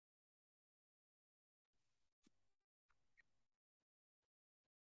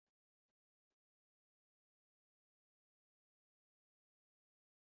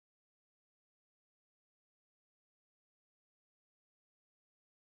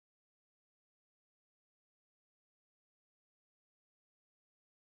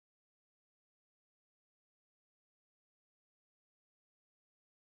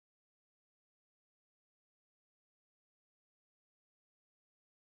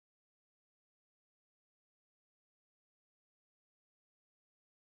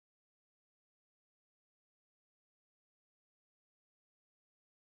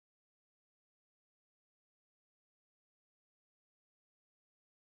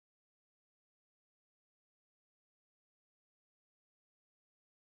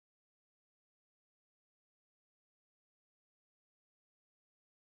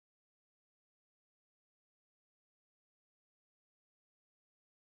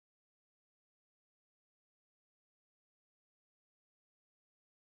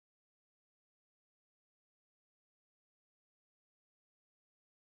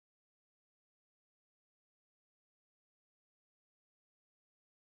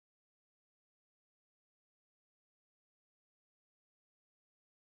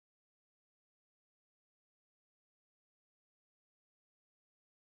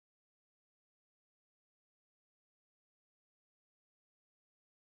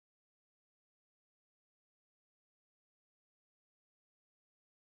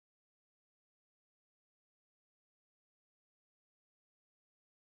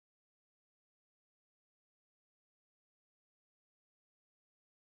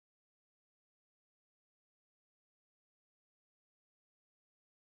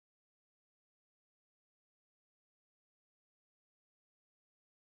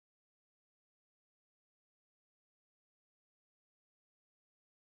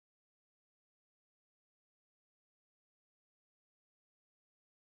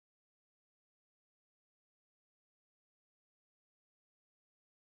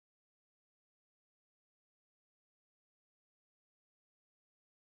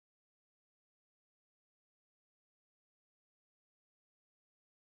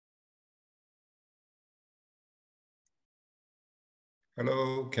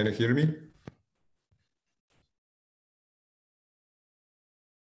Hello, can you hear me?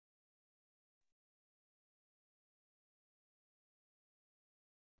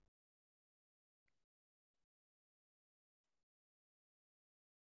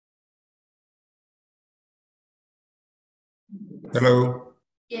 Hello.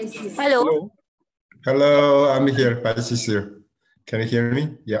 Yes. Hello. Hello, I'm here. Paris is here. Can you hear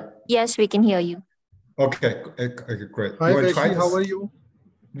me? Yeah. Yes, we can hear you. Okay, great. Hi, You want to Vaishnavi, try how this? are you?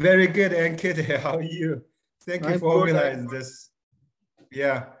 Very good, Ankit. How are you? Thank you I'm for good. organizing this.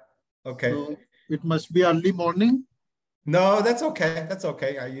 Yeah. Okay. So it must be early morning. No, that's okay. That's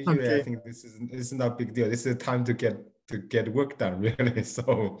okay. I Okay. think this is not a big deal. This is a time to get work done, really.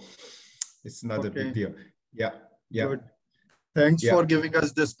 So it's not a big Okay. deal. Yeah. Yeah. Good. Thanks Yeah. for giving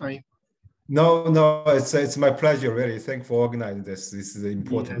us this time. No, it's my pleasure, really. Thanks for organizing this. This is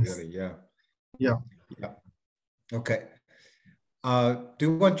important, Yes. really. Yeah. Yeah. Yeah. Okay. Do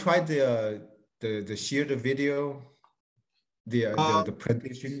you want to try the share the video, the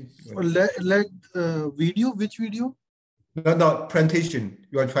presentation? Let video. Which video? No, presentation.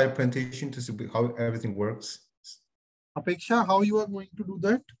 You want to try presentation to see how everything works? Apeksha, how you are going to do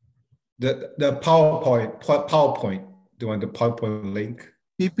that? The PowerPoint. Do you want the PowerPoint link?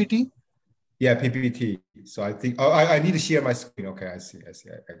 PPT. Yeah, PPT. So I think I need to share my screen. Okay, I see.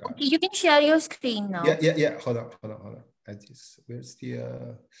 I got it. You can share your screen now. Yeah. Hold on. Where's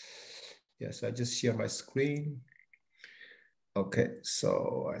the yes, I just share my screen. Okay,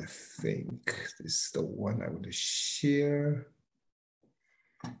 so I think this is the one I want to share.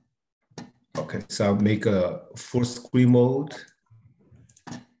 Okay, so I'll make a full screen mode.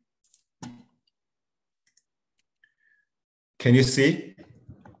 Can you see?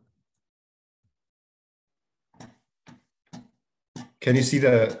 Can you see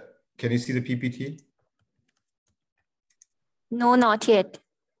the PPT? No, not yet.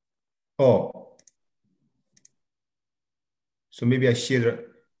 Oh. So maybe I shared.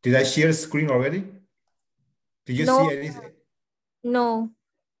 Did I share the screen already? Did you No. see anything? No.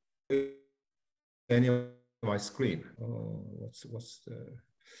 Any of my screen? Oh, what's the?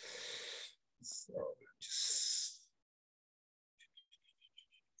 So just.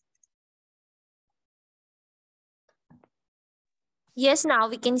 Yes, now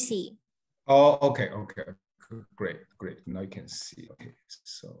we can see. Oh, okay. Great. Now you can see. Okay,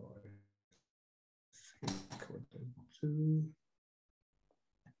 so I think what I do,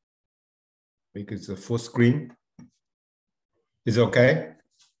 make it a full screen. Is it okay?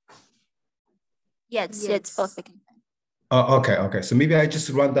 Yes, it's perfect. Oh, okay. So maybe I just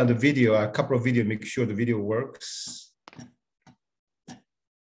run down the video, a couple of videos, make sure the video works.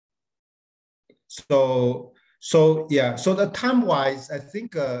 So yeah. So the time wise, I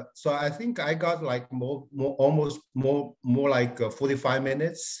think. I think I got like almost more like 45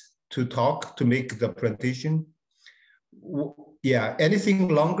 minutes to talk to make the presentation. Yeah. Anything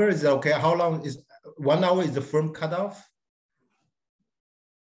longer is that okay? How long is 1 hour? Is the firm cutoff?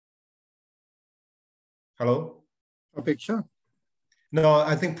 Hello. Apeksha. No,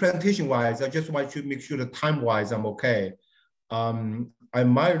 I think presentation wise, I just want to make sure the time wise I'm okay. I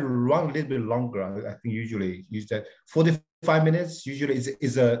might run a little bit longer. I think usually use that 45 minutes. Usually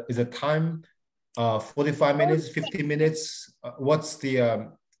is a time. 45 minutes, 50 minutes. What's the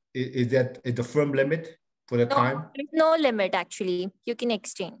is the firm limit for the time? No limit actually. You can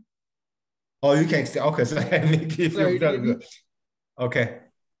extend. Oh, you can extend. Okay, so I make it Right.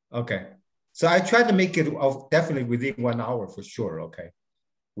 Okay. So I try to make it definitely within 1 hour for sure. Okay,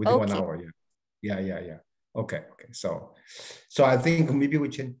 within 1 hour. Yeah. Okay. So I think maybe we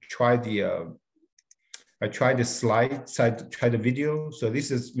can try the. I tried the slides. I tried the video. So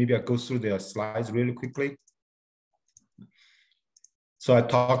this is maybe I go through the slides really quickly. So I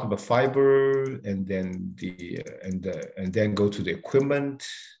talk about fiber, and then and then go to the equipment,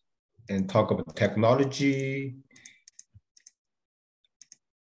 and talk about technology.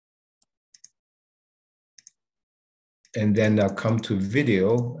 And then I'll come to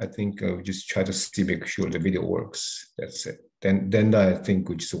video. I think I'll just try to see, make sure the video works. That's it. Then I think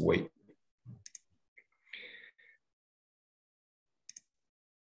we just wait.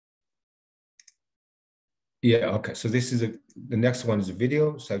 Yeah, okay. So this is the next one is the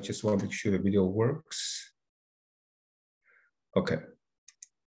video. So I just want to make sure the video works. Okay.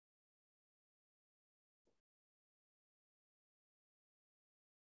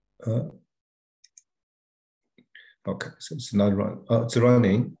 Okay, so it's not run. Oh, it's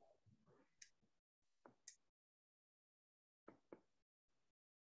running.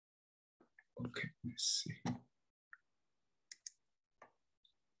 Okay, let's see.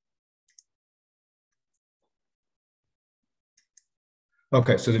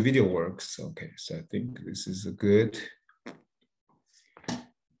 Okay, so the video works. Okay, so I think this is a good.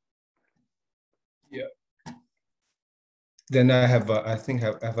 Yeah. Then I have, I think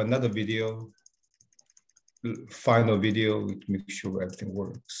I have another video, final video to make sure everything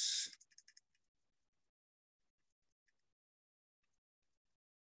works.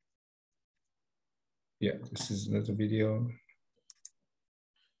 Yeah, this is another video.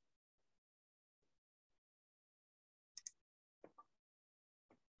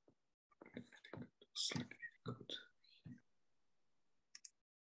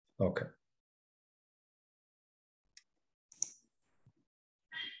 Okay.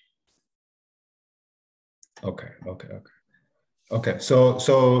 Okay. Okay. So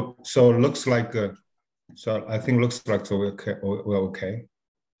looks like so I think looks like so we're okay.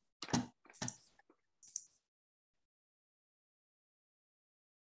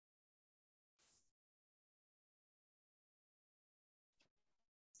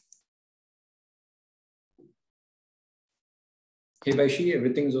 Hey, Vaishi,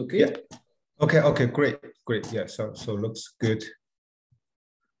 everything's okay? Yeah. Okay, great. Yeah, so looks good.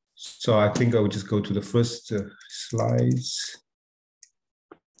 So I think I will just go to the first slides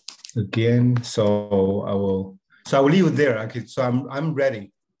again. So I will leave it there. Okay, so I'm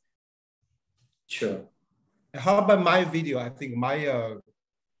ready. Sure. How about my video? I think my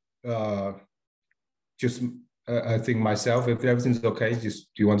just I think myself, if everything's okay,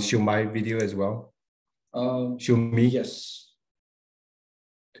 just do you want to show my video as well? Show me? Yes.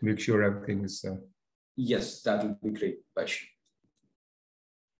 To make sure everything is Yes, that would be great, Vaishi.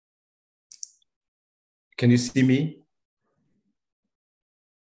 Can you see me?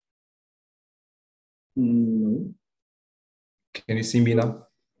 No. Can you see me now?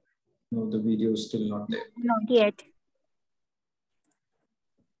 No, the video is still not there. Not yet.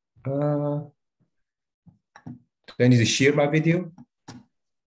 Do I need to share my video?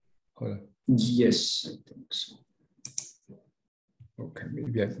 Hold on. Yes, I think so. Okay,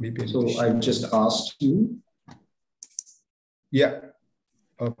 maybe I So I just asked you. Yeah.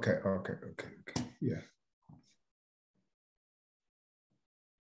 Okay. Yeah.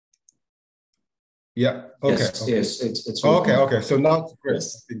 Yeah. Okay. Yes, okay. yes, it's Okay. working. Okay. So now it's great.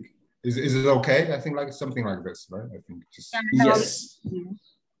 Yes. I think, is it okay? I think like something like this, right? I think just Yes.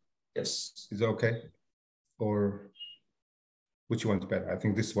 Yes. is it okay? Or which one's better? I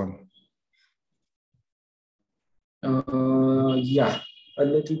think this one. Yeah, a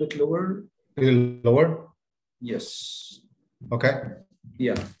little bit lower. A little lower? Yes. Okay.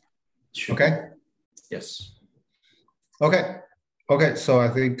 Yeah. Sure. Okay. Yes. Okay. Okay. So I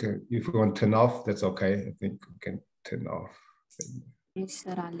think if we want to turn off, that's okay. I think we can turn off. Yes,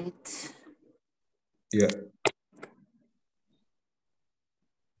 sir, Alit. Yeah.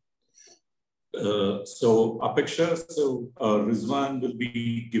 So Apeksha, Rizwan will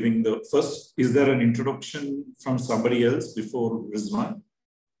be giving the first. Is there an introduction from somebody else before Rizwan?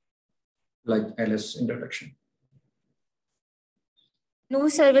 Like LS introduction. No,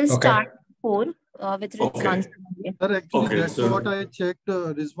 sir, we'll Okay. start with Okay. Rizwan. Sir, actually, Okay, that's so- what I checked.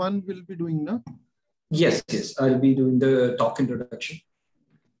 Rizwan will be doing, no? Yes, yes. I'll be doing the talk introduction.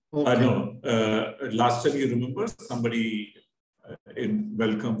 I know. Last time you remember somebody in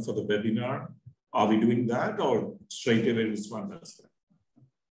welcome for the webinar. Are we doing that or straight away Rizwan does that?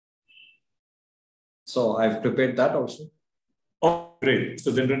 So I've prepared that also. Oh, great.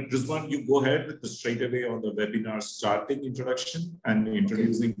 So then Rizwan, you go ahead with the straight away on the webinar starting introduction and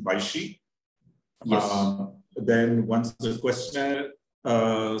introducing Vaishi. Yes. Then once the questionnaire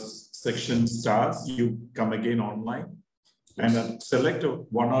section starts, you come again online and select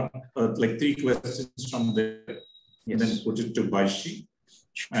one or like 3 questions from there, Yes. and then put it to Vaishi.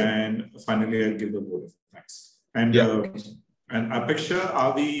 Sure. And finally, I'll give the vote of thanks. And Yeah. and Apeksha,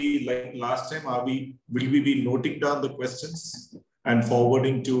 are we like last time? Will we be noting down the questions and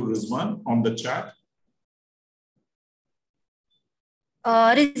forwarding to Rizwan on the chat?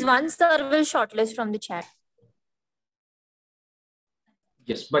 Rizwan, sir, will shortlist from the chat.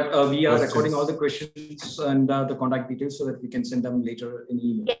 Yes, but we are Questions. recording all the questions and the contact details so that we can send them later in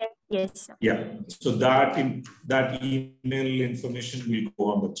email. Yes, sir. Yeah. So that email information will go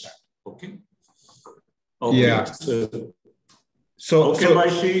on the chat. Okay. Okay. Yeah. So Okay,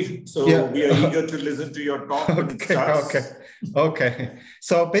 Vaishi. So Yeah. we are eager to listen to your talk when it starts. Okay.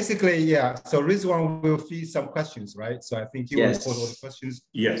 So basically, yeah. So Rizwan will feed some questions, right? So I think you will Yes. put all the questions.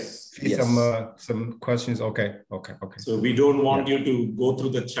 Yes. Feed Yes. some questions. Okay. So we don't want you to go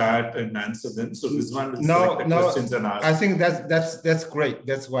through the chat and answer them. So Rizwan will select the questions and ask. I think that's great.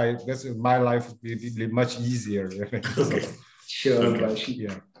 That's why my life will be much easier. Okay. Sure, Okay. Vaishi.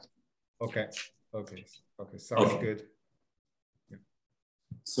 Yeah. Okay. Sounds Okay. good.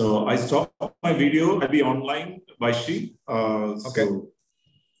 So I stopped my video. I'll be online by she. Okay. So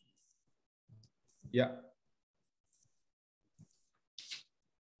Yeah.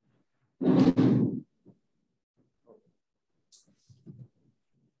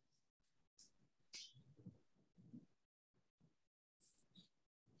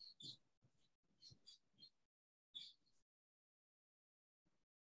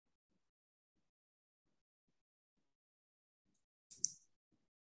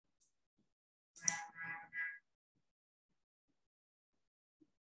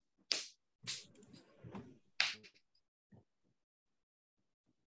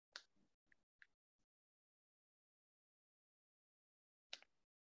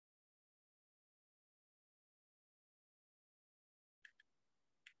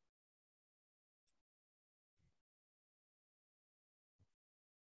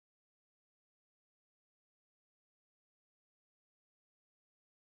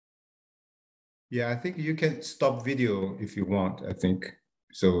 Yeah, I think you can stop video if you want, I think.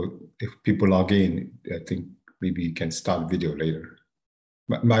 So if people log in, I think maybe you can start video later.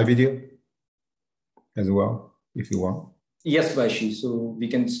 My video as well, if you want. Yes, Vashi. So we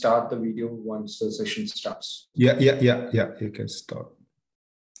can start the video once the session starts. Yeah, you can start.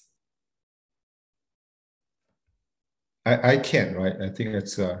 I can, right? I think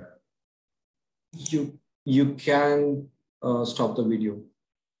it's You can stop the video.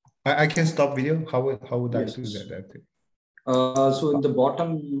 I can stop video. How would I Yes. do that? I think. So in the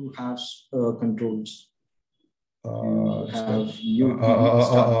bottom you have controls. You have mute video,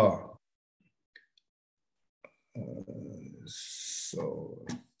 start. So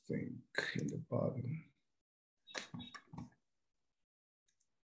I think in the bottom.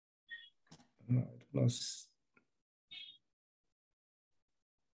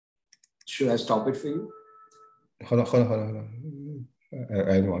 Should I stop it for you? Hold on.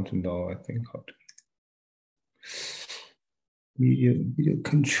 I want to know, I think, how to. Video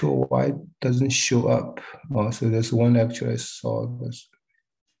control, why it doesn't show up? Oh, so there's one actually I saw this.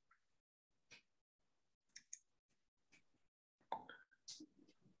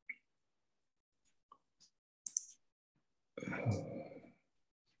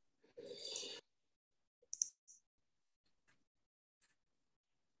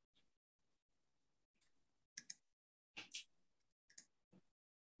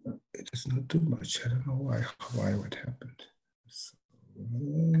 It does not do much. I don't know why what happened. So,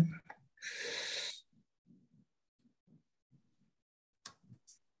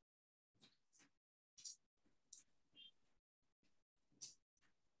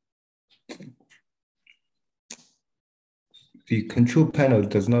 the control panel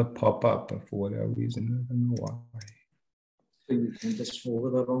does not pop up for whatever reason. I don't know why. So you can just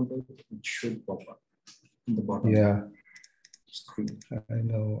hover around it. It should pop up in the bottom. Yeah. Screen. I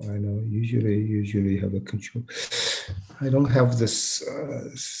know. Usually have a control. I don't have this.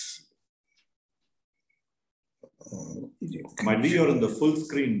 might be you're in the full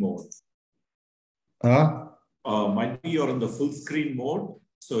screen mode. Might be you're in the full screen mode.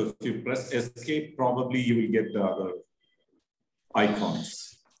 So if you press escape, probably you will get the other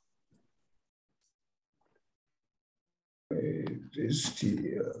icons. It is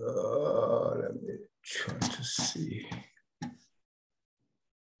the. Let me try to see.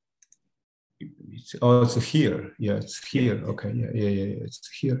 Oh, it's here. Yeah, it's here. Yeah. Okay. Yeah. It's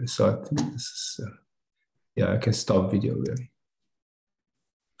here. So I think this is. Yeah, I can stop video really.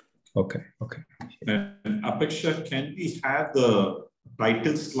 Okay. And Apeksha, can we have the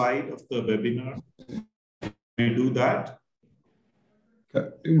title slide of the webinar? Can we do that?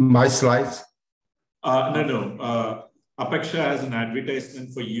 My slides. No. Apeksha has an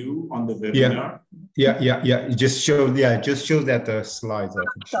advertisement for you on the webinar. Yeah. Just show that the slides. I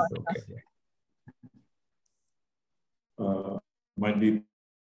think should be okay. Yeah. Might be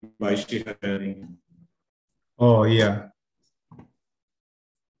by sharing. Oh yeah.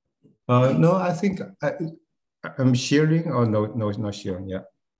 No, I think I'm sharing. Oh no, it's not sharing. Yeah.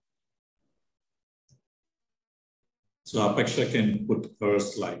 So Apeksha can put her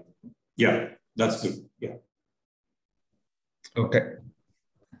slide. Yeah, that's good. Yeah. Okay.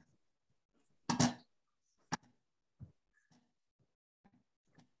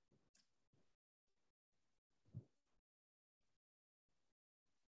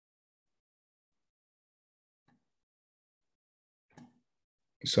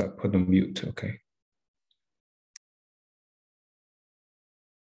 So I put on mute. Okay.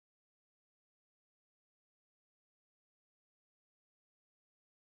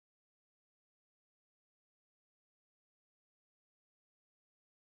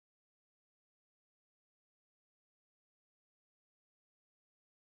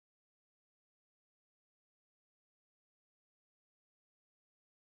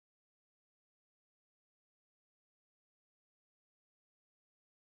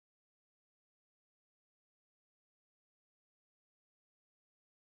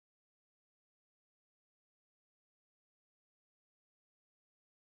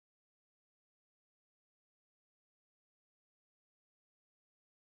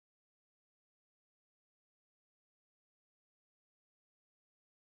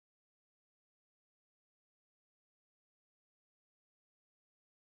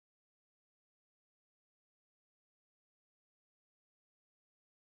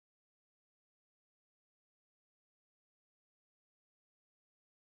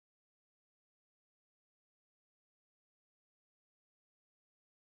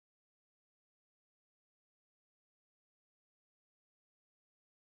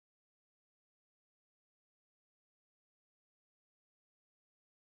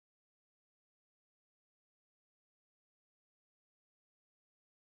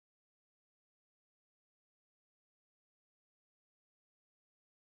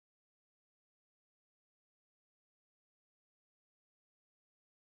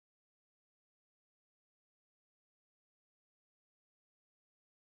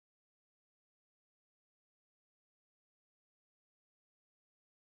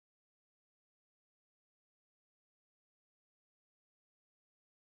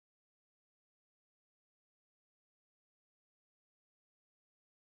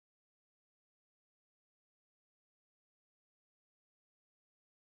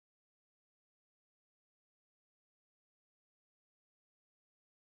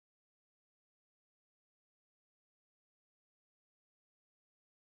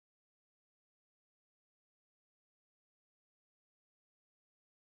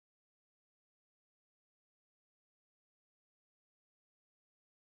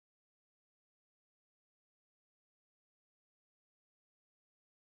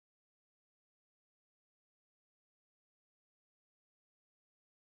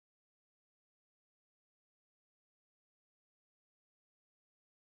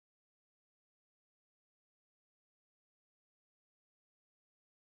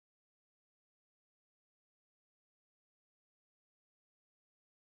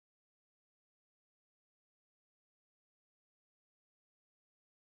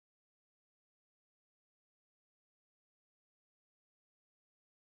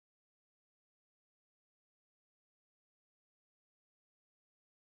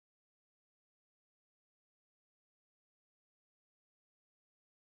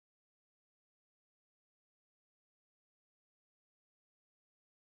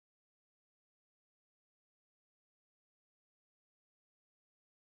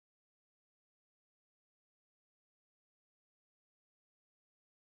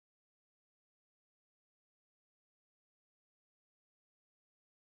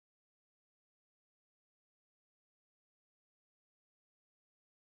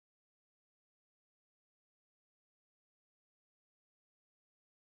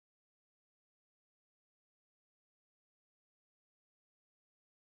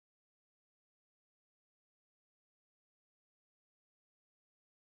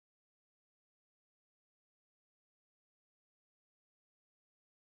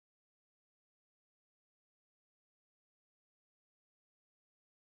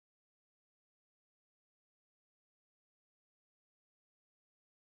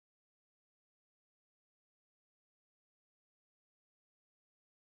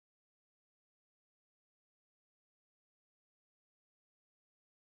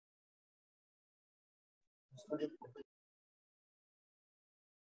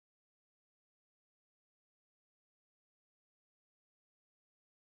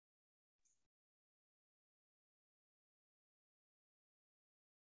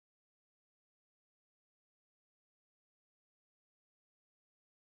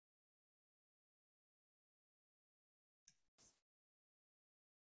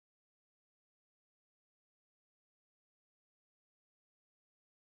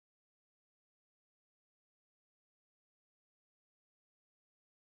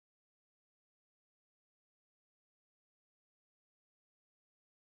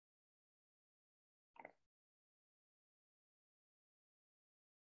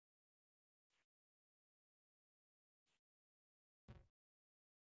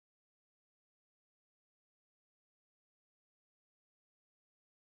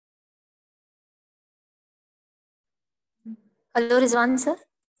 Hello, Rizwan sir.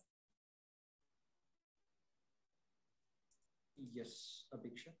 Yes,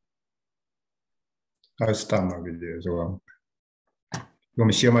 Abhiksha. I'll start my video as well. You want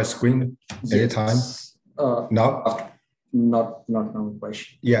me to share my screen anytime? Now? Not now,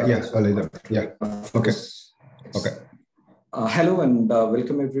 question. Yeah, later. Yeah. Okay. Okay. Hello and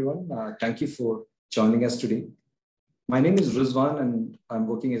welcome everyone. Thank you for joining us today. My name is Rizwan and I'm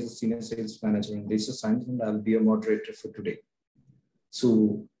working as a senior sales manager in data science, and I'll be a moderator for today.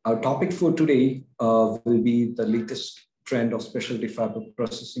 So our topic for today will be the latest trend of specialty fiber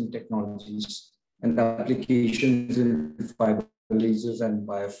processing technologies and applications in fiber lasers and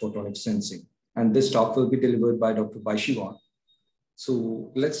biophotonic sensing. And this talk will be delivered by Dr. Baishi Wang.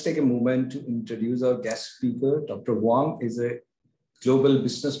 So let's take a moment to introduce our guest speaker. Dr. Wang is a global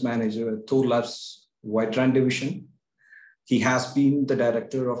business manager at Thor Labs Whitran division. He has been the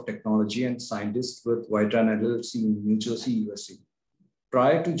director of technology and scientist with Whitran LLC in New Jersey, USA.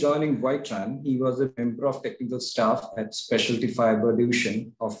 Prior to joining Whitran, he was a member of technical staff at Specialty Fiber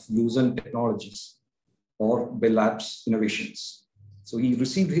Division of Lucent Technologies, or Bell Labs Innovations. So he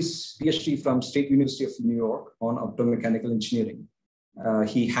received his PhD from State University of New York on optomechanical engineering.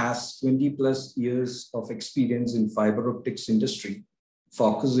 He has 20 plus years of experience in fiber optics industry,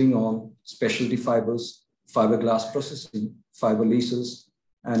 focusing on specialty fibers, fiberglass processing, fiber lasers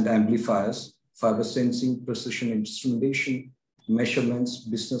and amplifiers, fiber sensing, precision instrumentation, measurements,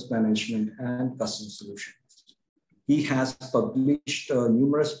 business management, and customer solutions. He has published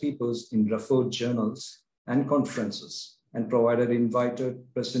numerous papers in referred journals and conferences and provided invited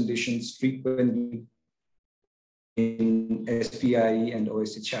presentations frequently in SPIE and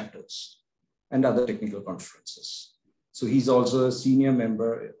OSA chapters and other technical conferences. So he's also a senior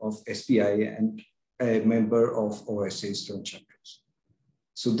member of SPIE and a member of OSA student chapters.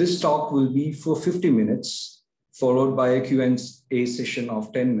 So this talk will be for 50 minutes, followed by a Q&A session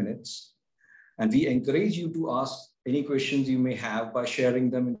of 10 minutes. And we encourage you to ask any questions you may have by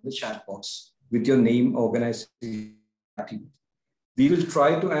sharing them in the chat box with your name, organization. We will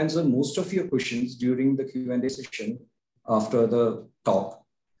try to answer most of your questions during the Q&A session after the talk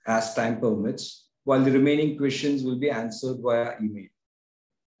as time permits, while the remaining questions will be answered via email.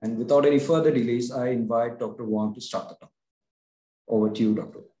 And without any further delays, I invite Dr. Wang to start the talk. Over to you,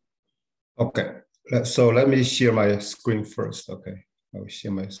 Dr. Okay. So let me share my screen first. Okay, I will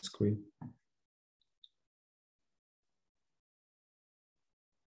share my screen.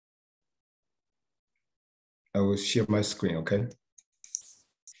 I will share my screen, okay?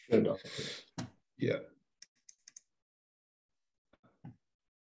 Sure, Dr. Yeah.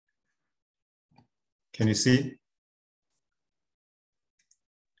 Can you see?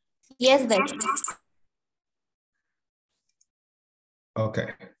 Yes, better.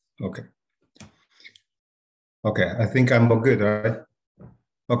 Okay, okay. Okay, I think I'm all good, right?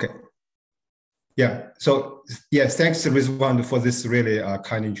 Okay. Yeah, so yes, thanks Rizwan for this really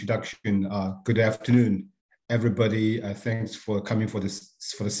kind introduction. Good afternoon, everybody. Thanks for coming for the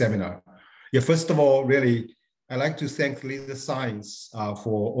seminar. Yeah, first of all, really, I'd like to thank Laser Science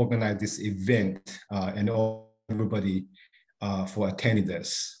for organizing this event and everybody for attending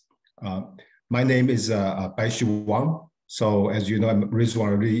this. My name is Baishi Wang. So as you know, I'm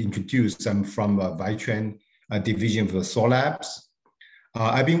Rizwan already introduced. I'm from Whitran division of the Thor Labs.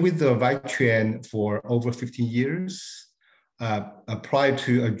 I've been with the Whitran for over 15 years. Prior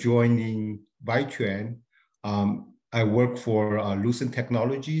to joining Whitran, I worked for Lucent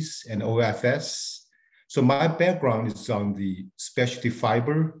Technologies and OFS. So my background is on the specialty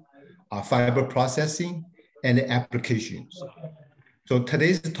fiber, fiber processing, and applications. So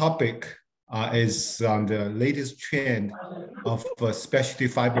today's topic is on the latest trend of specialty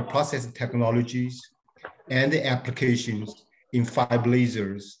fiber processing technologies and the applications in fiber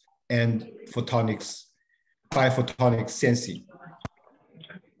lasers and photonics bio-photonic sensing.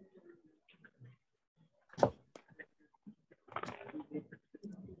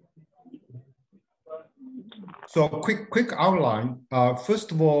 So quick outline.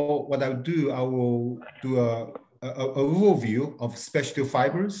 First of all, what I'll do, I will do a overview of specialty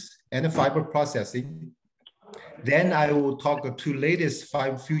fibers and fiber processing. Then I will talk the two latest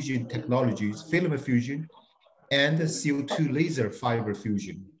fiber fusion technologies, filament fusion and CO2 laser fiber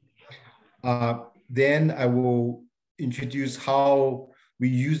fusion. Then I will introduce how we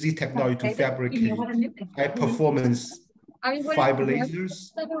use the technology to fabricate high performance fiber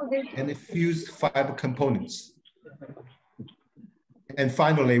lasers and fused fiber components. And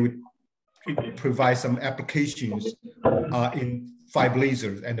finally, we provide some applications in fiber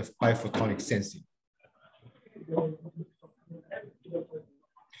lasers and bio-photonic sensing.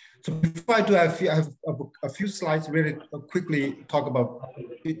 So before I do, I have a few slides really quickly talk about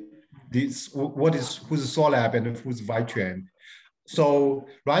this, who's Solab and who's Vitrend. So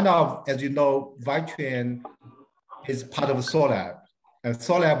right now, as you know, Vitrend is part of Solab. And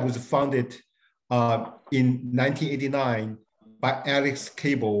Solab was founded in 1989 by Alex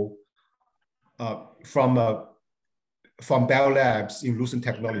Cable from Bell Labs in Lucent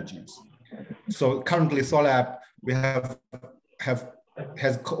Technologies. So currently Solab, we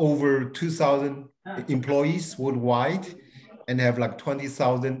has over 2,000 employees worldwide and have like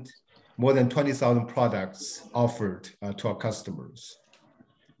 20,000, more than 20,000 products offered to our customers.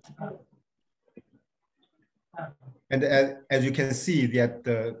 And as you can see, that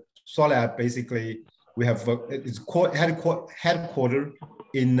the Solab basically, we have it's headquartered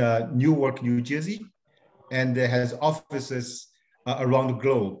in Newark, New Jersey, and it has offices around the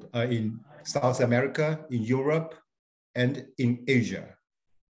globe in South America, in Europe, and in Asia.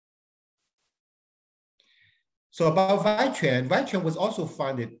 So about Vitrend, Vitrend was also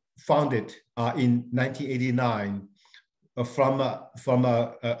founded in 1989 from a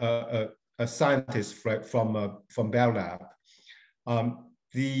scientist from Bell Lab.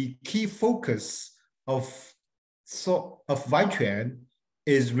 The key focus of Vitrend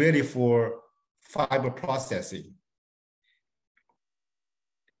is really for fiber processing.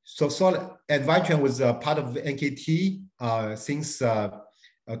 And Vitrend was part of NKT since 2000,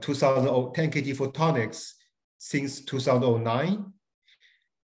 NKT Photonics since 2009.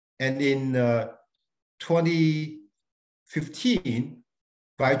 And in 2015,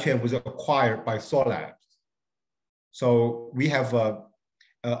 Vitrend was acquired by Solab. So we have an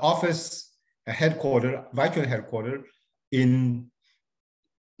office, a headquarters, Vitrend headquarters in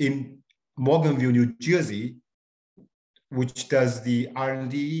Morganville, New Jersey, which does the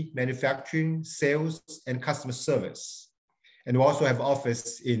R&D, manufacturing, sales, and customer service. And we also have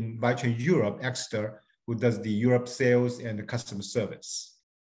office in Vitrend Europe, Exeter, who does the Europe sales and the customer service.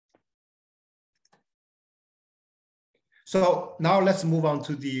 So now let's move on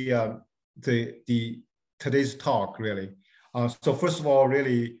to today's talk, really. So first of all,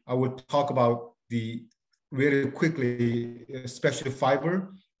 really, I would talk about really quickly, specialty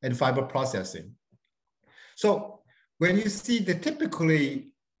fiber and fiber processing. So when you see the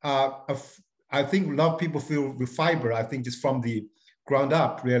typically, I think a lot of people feel with fiber, I think just from the ground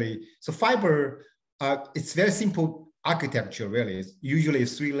up, really. So fiber, it's very simple architecture, really. It's usually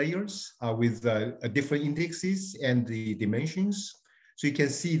 3 layers with different indexes and the dimensions. So you can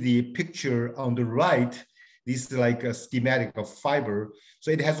see the picture on the right. This is like a schematic of fiber. So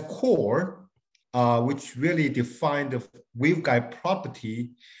it has a core, which really define the waveguide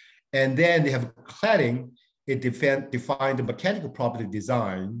property. And then they have cladding. It define the mechanical property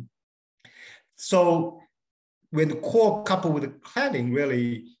design. So when the core coupled with the cladding,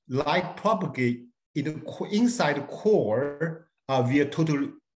 really light propagate inside the core via total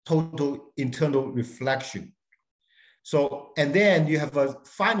internal reflection. So, and then you have a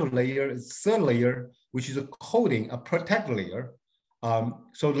final layer, third layer, which is a coating, a protect layer.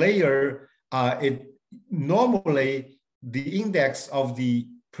 So layer, normally the index of the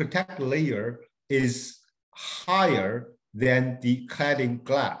protect layer is higher than the cladding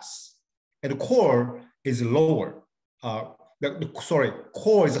glass, and the core is lower.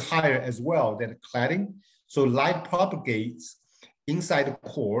 Core is higher as well than cladding. So light propagates inside the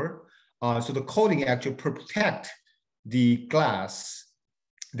core. So the coating actually protect the glass.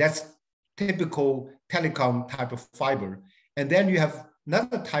 That's typical telecom type of fiber. And then you have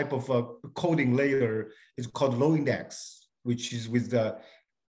another type of coating layer is called low index, which is with the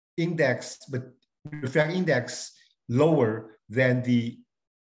index, but refract index lower than the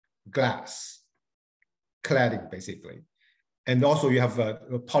glass cladding, basically. And also you have a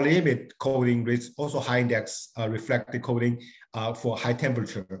polyimide coating with also high index reflective coating for high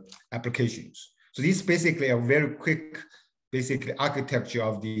temperature applications. So this is basically a very quick, basically architecture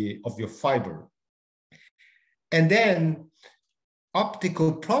of your fiber. And then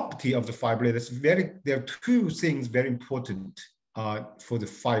optical property of the fiber, there are two things very important for the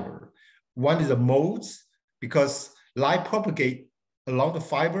fiber. One is the modes, because light propagate along the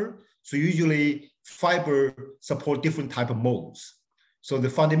fiber. So usually fiber support different type of modes. So the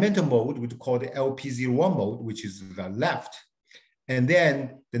fundamental mode, we call the LP01 mode, which is the left. And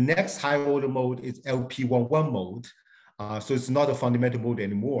then the next high order mode is LP11 mode. So it's not a fundamental mode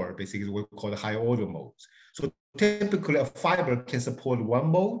anymore. Basically, we call the high order modes. So typically a fiber can support one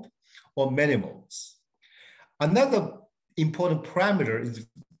mode or many modes. Another important parameter is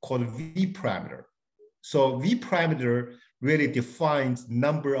called V parameter. So V parameter really defines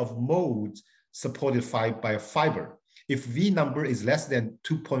number of modes supported by a fiber. If V number is less than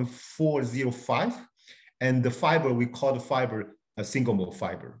 2.405, and the fiber, we call the fiber a single mode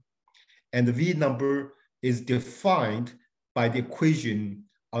fiber. And the V number is defined by the equation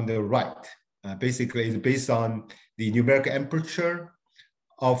on the right. Basically, it's based on the numerical aperture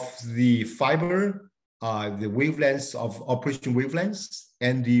of the fiber, the wavelengths of operation wavelengths,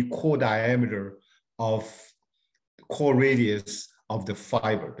 and the core diameter of core radius of the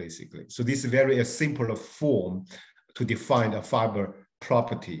fiber, basically. So this is very a simpler form to define a fiber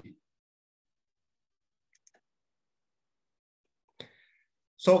property.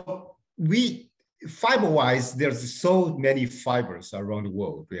 So fiber-wise, there's so many fibers around the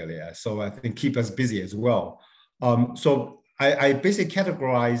world, really. So I think keep us busy as well. So I basically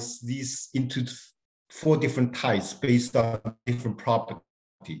categorize these into 4 different types based on different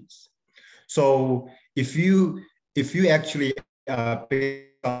properties. So if you actually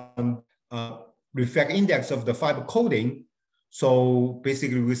based on refract index of the fiber coating, so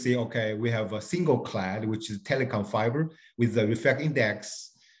basically we say, okay, we have a single clad, which is telecom fiber with the refract index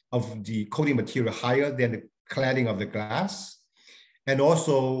of the coating material higher than the cladding of the glass. And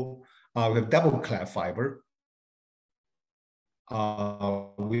also we have double clad fiber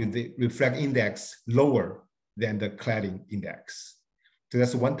with the refract index lower than the cladding index. So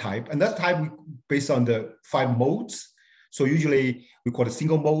that's one type. Another type based on the 5 modes. So usually we call it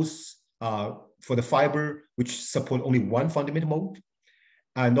single modes for the fiber, which support only one fundamental mode,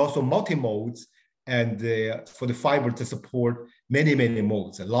 and also multi-modes, and for the fiber to support many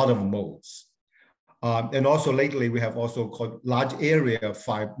modes, a lot of modes. And also lately we have also called large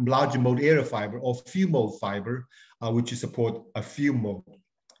mode area fiber or few mode fiber, which support a few mode.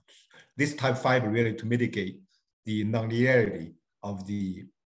 This type of fiber really to mitigate the nonlinearity of the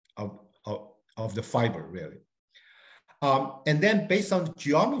fiber, really. And then based on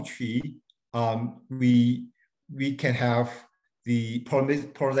geometry, we can have the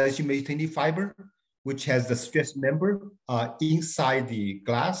polarization maintaining fiber, which has the stress member inside the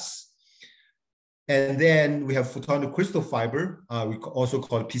glass. And then we have photonic crystal fiber, we also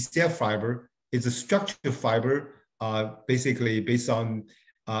call it PCF fiber. It's a structured fiber, basically based on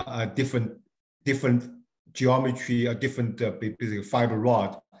a different geometry, a different basically fiber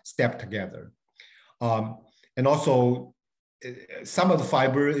rod stepped together. And also, some of the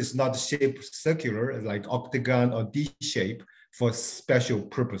fiber is not shaped circular, like octagon or D shape for special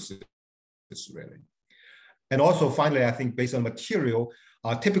purposes, really. And also, finally, I think based on material,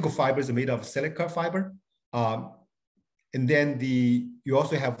 typical fibers are made of silica fiber. And then you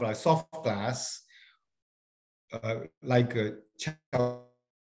also have like soft glass, like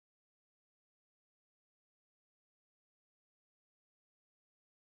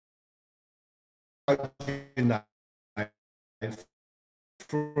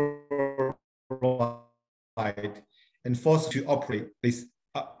and forced to operate this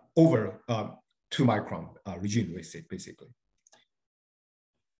over 2 micron regime, basically.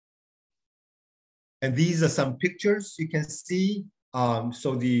 And these are some pictures you can see.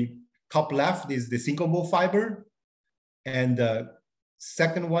 So the top left is the single mode fiber, and the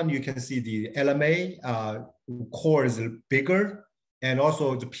second one you can see the LMA core is bigger, and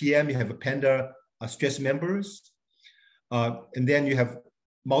also the PM you have a panda stress members, and then you have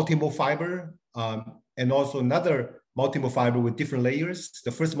multi-mode fiber, and also another multi-mode fiber with different layers.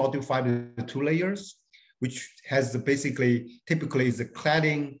 The first multi-mode fiber is 2 layers, which has typically is a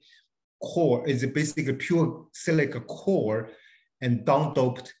cladding core, is basically pure silica core and down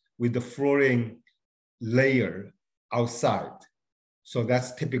doped with the fluorine layer outside. So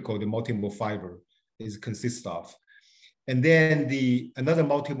that's typical, the multi-mode fiber consists of. And then another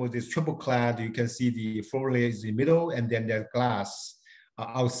multi-mode is triple clad. You can see the fluorine layer is in the middle, and then there's glass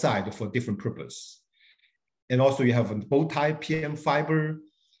outside for different purpose. And also you have a bow tie PM fiber.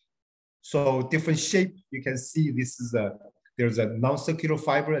 So different shape, you can see this is there's a non-circular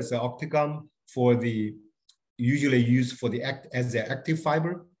fiber as an octagon for the usually used for the as the active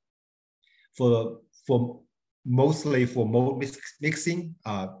fiber for mostly for mold mixing,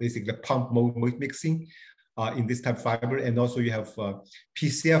 basically pump mold mixing in this type of fiber, and also you have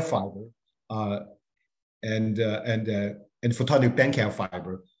PCF fiber and photonic bankend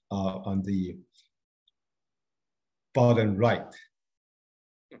fiber on the bottom right.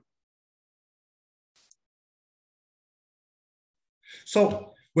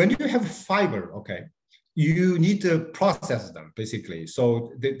 So when you have fiber, okay, you need to process them basically.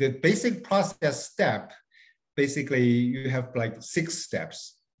 So the basic process step, basically you have like 6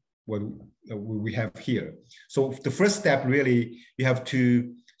 steps what we have here. So the first step really, you have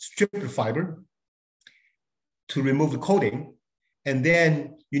to strip the fiber to remove the coating, and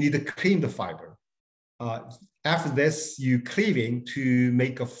then you need to clean the fiber. After this, you cleaving to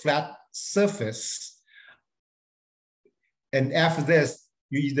make a flat surface. And after this,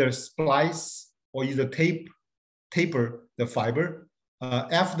 you either splice or either taper the fiber.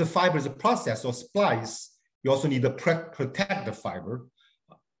 After the fiber is processed or spliced, you also need to protect the fiber.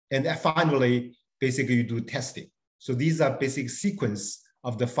 And finally, basically you do testing. So these are basic sequence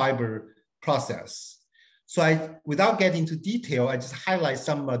of the fiber process. So without getting into detail, I just highlight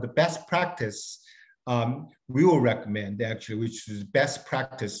some of the best practice we will recommend actually, which is best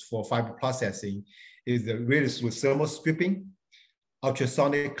practice for fiber processing, is really through thermal stripping,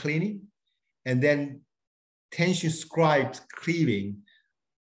 ultrasonic cleaning, and then tension scribe cleaving.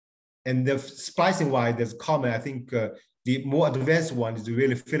 And the splicing wise, that's common. I think the more advanced one is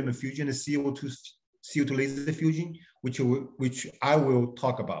really filament fusion and CO2 laser fusion, which I will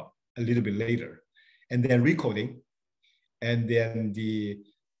talk about a little bit later. And then recoding, and then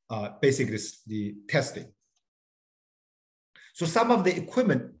basically the testing. So some of the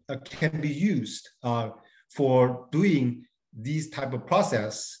equipment can be used for doing these type of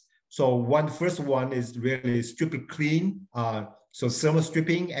process. So first one is really strip clean. So thermal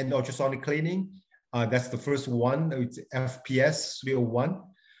stripping and ultrasonic cleaning. That's the first one. It's FPS 301.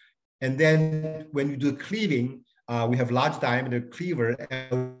 And then when you do cleaving, we have large diameter cleaver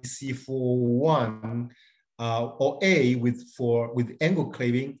LC41 or A with angle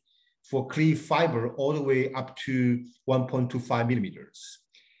cleaving for cleave fiber all the way up to 1.25 millimeters.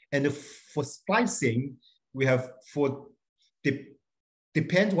 And for splicing, we have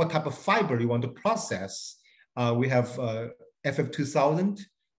depends what type of fiber you want to process. We have FF2000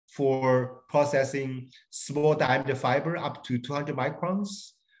 for processing small diameter fiber up to 200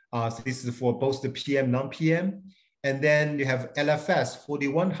 microns. So this is for both the PM, non-PM. And then you have LFS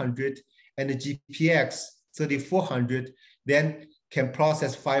 4100 and the GPX 3400, then can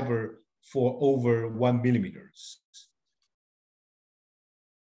process fiber for over 1 millimeters.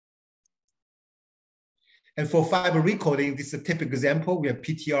 And for fiber recoding, this is a typical example. We have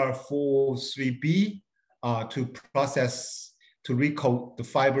PTR43B to recode the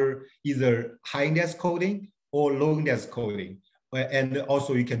fiber, either high index coding or low index coding. And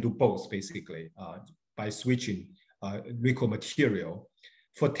also you can do both basically by switching recode material.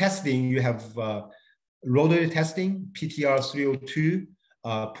 For testing, you have rotary testing, PTR302,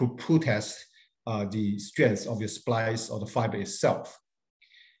 to test the strength of your splice or the fiber itself.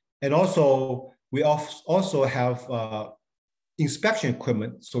 And also, we also have inspection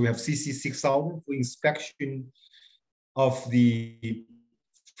equipment. So we have CC6000 for inspection of the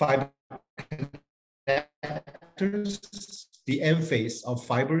fiber connectors, the end phase of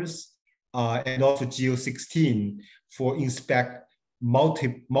fibers, and also GO16 for inspect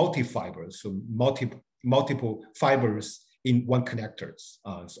multi-fibers, so multiple fibers in one connectors,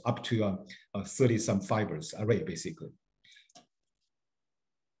 so up to 30-some fibers array, basically.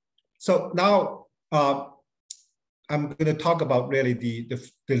 So now I'm going to talk about really the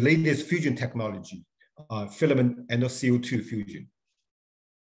latest fusion technology, filament and CO2 fusion.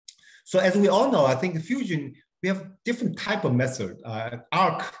 So as we all know, I think fusion, we have different type of method.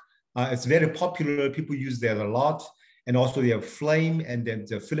 Arc is very popular. People use that a lot. And also they have flame and then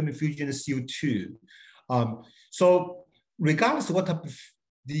the filament fusion and CO2. So regardless of what type of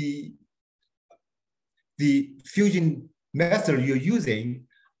the fusion method you're using,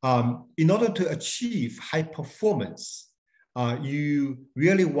 in order to achieve high performance, you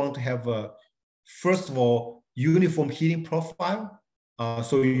really want to have first of all, uniform heating profile.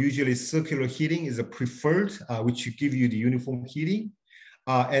 So usually circular heating is a preferred, which will give you the uniform heating.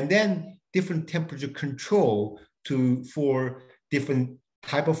 And then different temperature control for different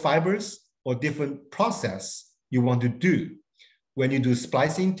type of fibers or different process you want to do. When you do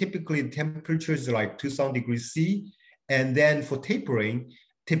splicing, typically the temperature is like 2000 degrees C. And then for tapering,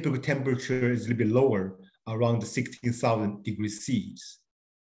 typical temperature is a little bit lower, around the 16,000 degrees C.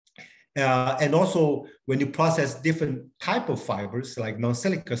 And also, when you process different type of fibers, like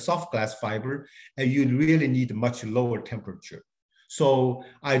non-silica soft glass fiber, you really need much lower temperature. So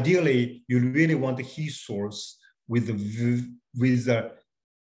ideally, you really want the heat source with a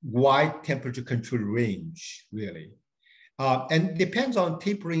wide temperature control range, really. And depends on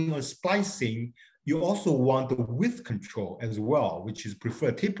tapering or splicing, you also want the width control as well, which is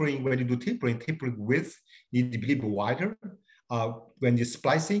preferred. Tapering, when you do tapering width need to be a little bit wider. When you're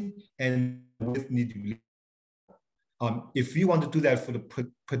splicing, and width need to be. If you want to do that for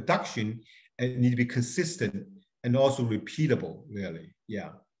the production, it need to be consistent and also repeatable, really.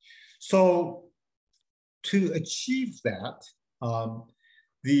 Yeah. So to achieve that,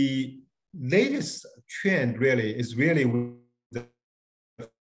 the latest trend really is the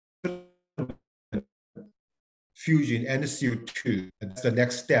fusion and the CO2. That's the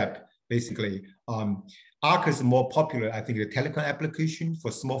next step, basically. Arc is more popular, I think, the telecom application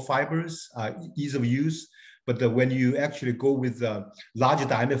for small fibers, ease of use. But when you actually go with a larger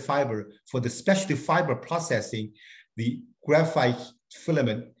diameter fiber for the specialty fiber processing, the graphite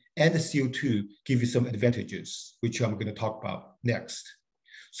filament and the CO2 give you some advantages, which I'm going to talk about next.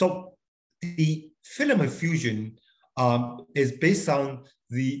 So the filament fusion is based on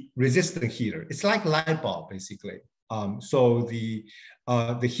the resistant heater. It's like light bulb, basically. So the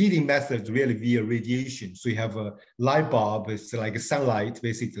heating method is really via radiation. So you have a light bulb, it's like a sunlight,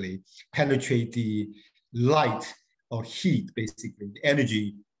 basically, penetrate the light or heat, basically, the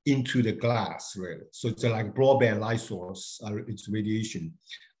energy into the glass, really. So it's like broadband light source, it's radiation.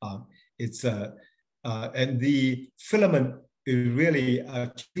 And the filament is really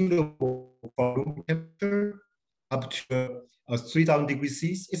tunable for room temperature up to 3,000 degrees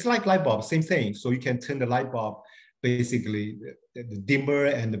C. It's like light bulb, same thing. So you can turn the light bulb, basically, the dimmer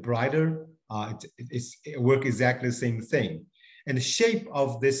and the brighter. It works exactly the same thing. And the shape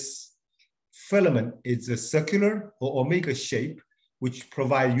of this filament is a circular or omega shape, which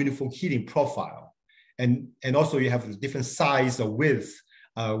provide uniform heating profile. And also you have different size or width,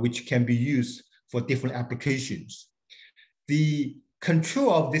 which can be used for different applications. The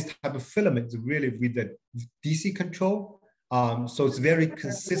control of this type of filament is really with the DC control. So it's very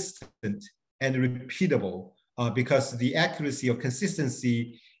consistent and repeatable because the accuracy or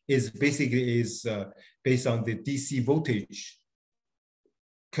consistency is basically based on the DC voltage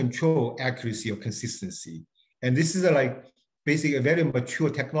control accuracy or consistency. And this is basically a very mature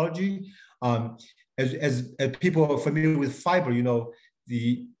technology. As people are familiar with fiber,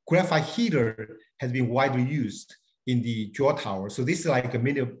 the graphite heater has been widely used in the jaw tower. So this is like a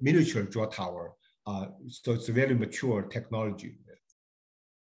miniature jaw tower. So it's a very mature technology.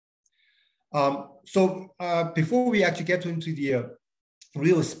 So before we actually get into the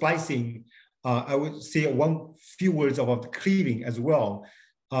real splicing, I would say few words about the cleaving as well.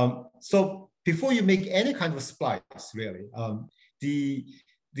 So before you make any kind of splice, really,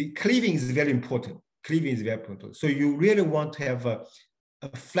 the cleaving is very important. Cleaving is very important. So you really want to have a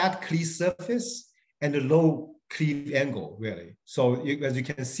flat cleave surface and a low cleave angle, really. So as you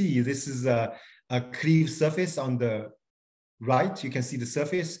can see, this is a cleave surface on the right. You can see the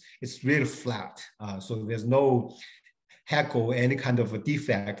surface, it's really flat. So there's no hackle, any kind of a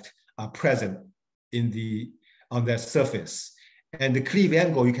defect present on that surface. And the cleave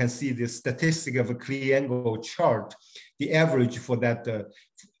angle, you can see the statistic of a cleave angle chart. The average for that,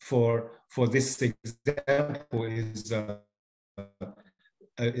 for this example is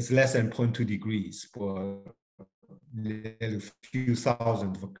less than 0.2 degrees for a few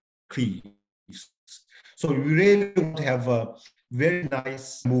thousand cleaves. So you really want to have a very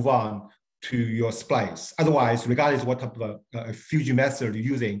nice move on to your splice. Otherwise, regardless what type of fusion method you're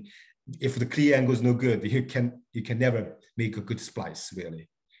using, if the cleave angle is no good, you can never make a good splice, really.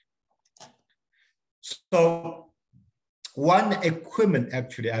 So one equipment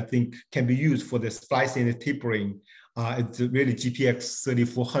actually I think can be used for the splicing and tapering. It's really GPX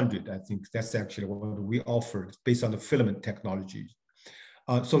 3400. I think that's actually what we offer based on the filament technology.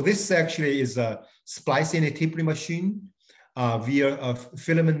 So this actually is a splicing and tapering machine via a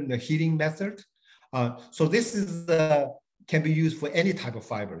filament heating method. So this is can be used for any type of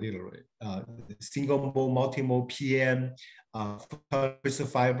fiber, literally. Single mode, multi-mode, PM,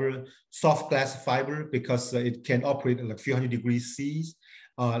 fiber, soft glass fiber, because it can operate at like a few hundred degrees C,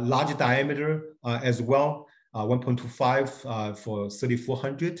 larger diameter as well, 1.25 for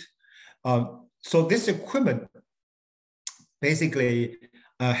 3400. So this equipment basically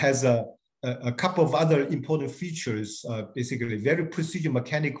has a couple of other important features, basically very precision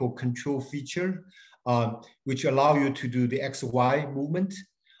mechanical control feature, which allow you to do the XY movement,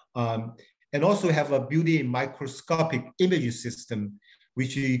 and also have a built-in microscopic imaging system,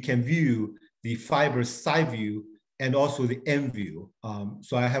 which you can view the fiber side view and also the end view.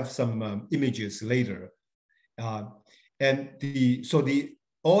 So I have some images later. And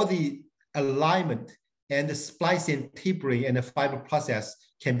all the alignment and the splicing, tapering, and the fiber process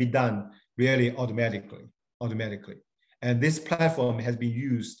can be done really automatically. And this platform has been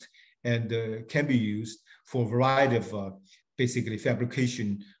used and can be used for a variety of basically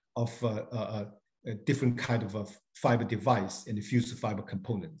fabrication of a different kind of fiber device and the fused fiber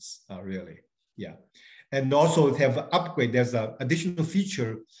components, really, yeah. And also have an upgrade, there's an additional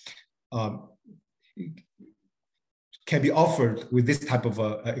feature can be offered with this type of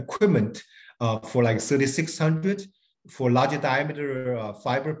equipment for like 3600 for larger diameter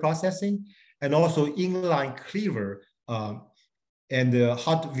fiber processing, and also inline cleaver and the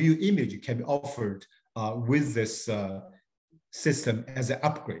hot view image can be offered with this system as an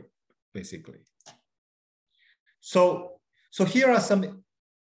upgrade, basically. So here are some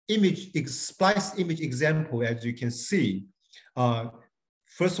spliced image example, as you can see.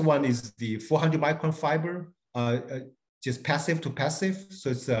 First one is the 400 micron fiber, just passive to passive. So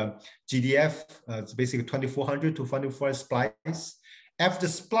it's GDF, it's basically 2400 to 2400 splice. After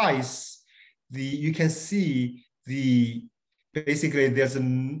splice, you can see basically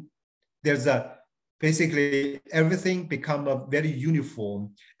basically everything become very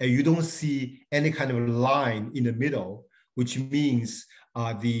uniform, and you don't see any kind of line in the middle, which means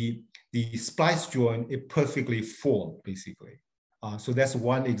the splice joint is perfectly formed, basically. So that's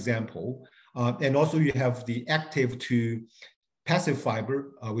one example. And also you have the active to passive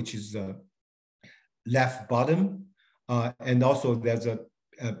fiber, which is left bottom. And also there's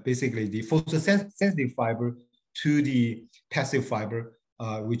basically the photosensitive fiber to the passive fiber,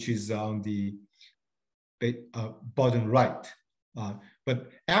 which is on the bottom right.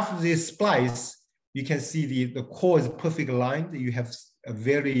 But after this splice, you can see the core is perfectly aligned. You have a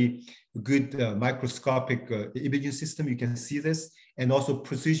very good microscopic imaging system. You can see this, and also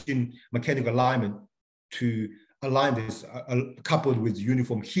precision mechanical alignment to align this coupled with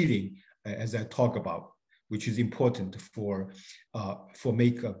uniform heating, as I talk about, which is important for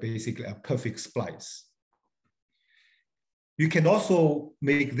make basically a perfect splice. You can also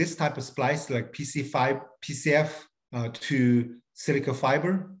make this type of splice like PCF to silicon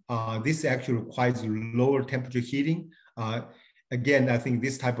fiber. This actually requires lower temperature heating. Again, I think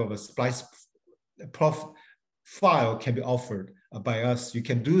this type of a splice profile can be offered by us. You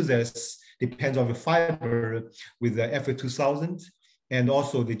can do this, depends on the fiber with the FA2000 and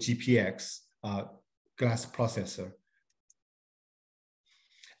also the GPX glass processor.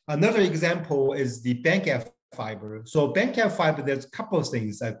 Another example is the bandgap fiber. So bandgap fiber, there's a couple of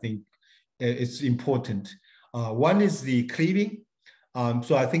things I think it's important. One is the cleaving.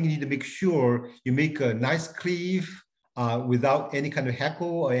 So I think you need to make sure you make a nice cleave without any kind of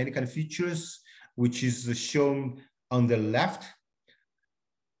hackle or any kind of features, which is shown on the left.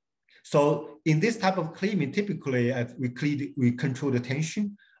 So in this type of cleaving, typically we control the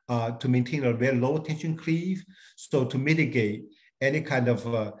tension to maintain a very low tension cleave, so to mitigate any kind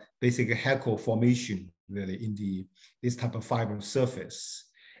of basic hackle formation really in this type of fiber surface.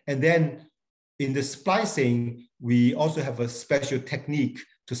 And then in the splicing, we also have a special technique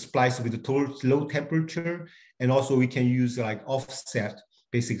to splice with the low temperature, and also we can use like offset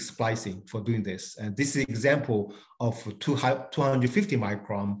basic splicing for doing this. And this is an example of 250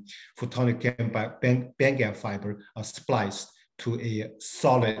 micron photonic bandgap fiber spliced to a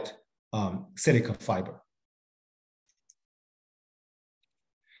solid silicon fiber.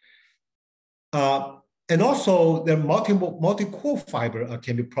 And also the multi-core fiber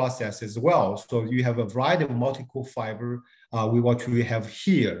can be processed as well. So you have a variety of multi-core fiber, what we have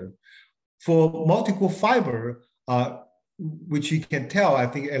here. For multi-core fiber, which you can tell, I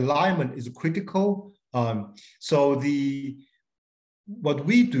think alignment is critical. So what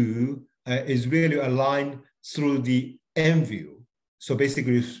we do is really align through the end view. So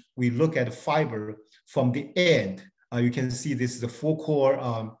basically we look at the fiber from the end. You can see this is the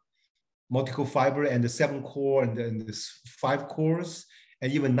 4-core multi-core fiber and the 7-core and the 5 cores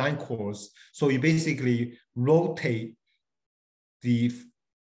and even 9 cores. So you basically rotate the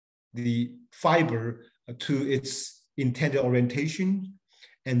fiber to its intended orientation,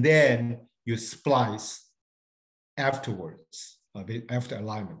 and then you splice afterwards, after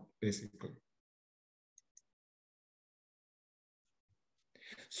alignment, basically.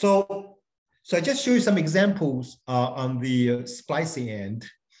 So I just show you some examples on the splicing end.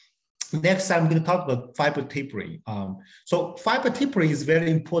 Next, I'm going to talk about fiber tapering. So fiber tapering is a very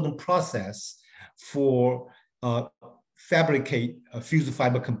important process for fabricate a fused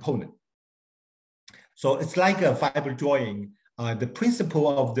fiber component. So it's like a fiber drawing. the principle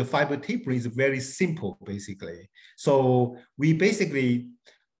of the fiber tapering is very simple, basically. So we basically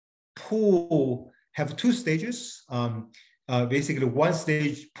have two stages. Basically, one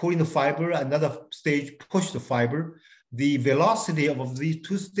stage pulling the fiber, another stage push the fiber. The velocity of these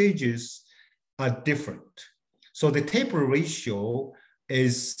two stages are different. So the taper ratio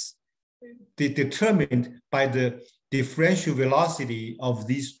is determined by the differential velocity of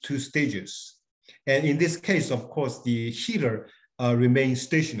these two stages. And in this case, of course, the heater remains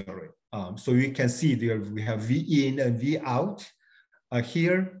stationary. So you can see there we have V in and V out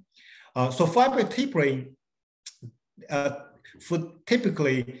here. So fiber tapering, for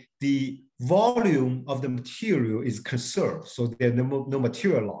typically the volume of the material is conserved. So there's no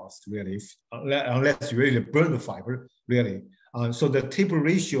material loss really, unless you really burn the fiber, really. So the taper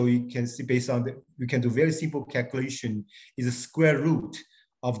ratio you can see based on you can do very simple calculation is a square root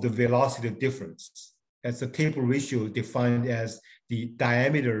of the velocity difference. That's the taper ratio defined as the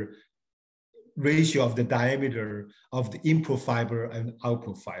diameter ratio of the diameter of the input fiber and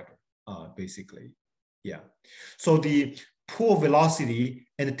output fiber, basically. Yeah. So the pull velocity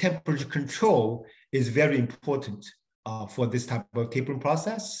and the temperature control is very important for this type of tapering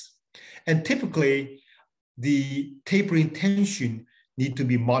process. And typically, the tapering tension need to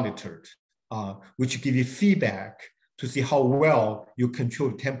be monitored, which give you feedback to see how well you control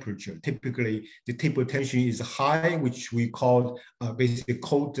the temperature. Typically, the taper tension is high, which we call basically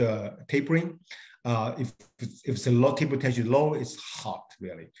cold tapering. If it's a low taper tension low, it's hot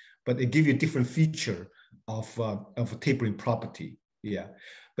really. But it gives you a different feature of a tapering property. Yeah.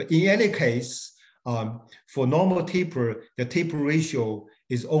 But in any case, for normal taper, the taper ratio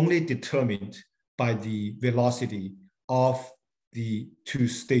is only determined by the velocity of the two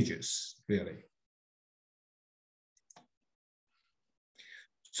stages, really.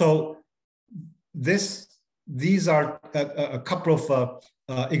 So these are a couple of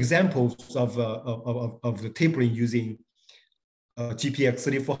examples of the tapering using GPX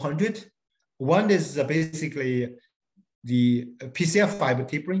 3400. One is basically the PCF fiber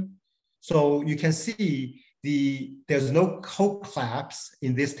tapering. So you can see there's no cold collapse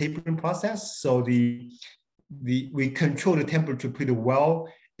in this tapering process. So we control the temperature pretty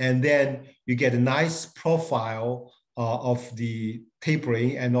well, and then you get a nice profile of the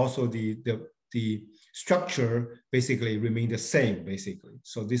tapering, and also the structure basically remain the same, basically.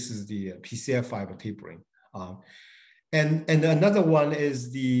 So this is the PCF fiber tapering. And another one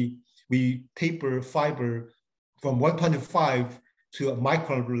is we taper fiber from 125 to a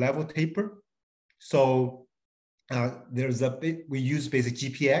micron level taper. So we use basic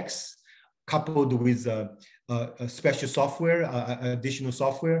GPX coupled with a special software, additional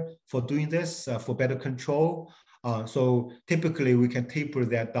software for doing this for better control. So typically we can taper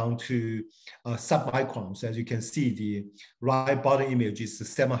that down to sub-microns. As you can see, the right bottom image is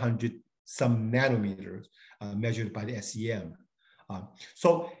 700 some nanometers measured by the SEM.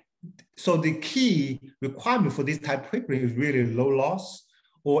 So the key requirement for this type of tapering is really low loss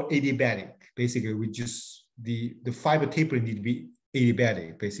or adiabatic. Basically, the fiber tapering need to be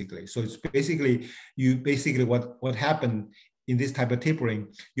adiabatic, basically. So it's basically, what happened in this type of tapering,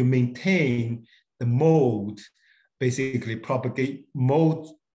 you maintain the mode, basically propagate mode,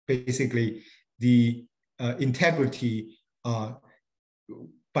 basically the integrity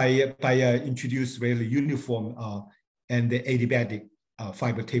by introduce really uniform and the adiabatic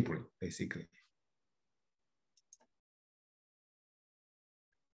fiber tapering, basically.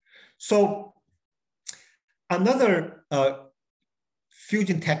 So another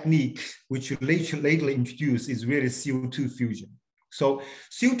fusion technique which lately introduced is really CO2 fusion. So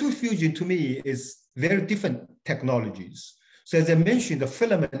CO2 fusion to me is very different technologies. So as I mentioned, the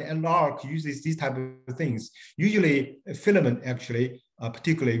filament and arc uses these type of things. Usually a filament actually,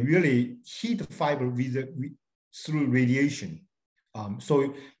 particularly really heat the fiber through radiation.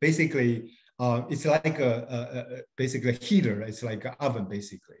 So basically, it's like basically a heater. It's like an oven,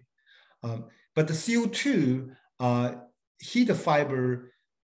 basically. But the CO2 heat the fiber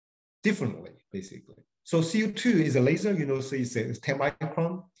differently, basically. So CO2 is a laser, so it's a 10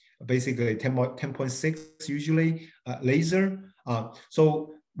 micron, basically 10.6 usually laser.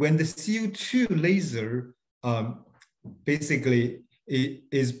 So when the CO2 laser basically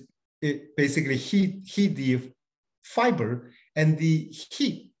it basically heat the fiber, and the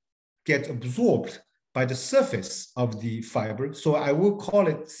heat gets absorbed by the surface of the fiber. So I will call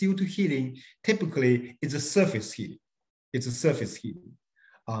it CO2 heating. Typically, it's a surface heating. It's a surface heating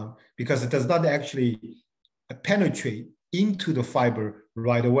because it does not actually penetrate into the fiber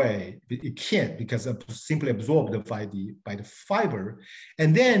right away. It can't, because it's simply absorbed by the fiber.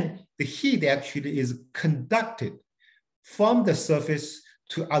 And then the heat actually is conducted from the surface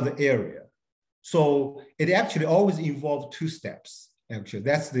to other area. So it actually always involves two steps. Actually,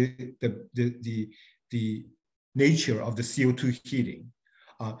 that's the nature of the CO2 heating.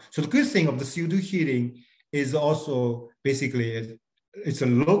 So the good thing of the CO2 heating is also basically it's a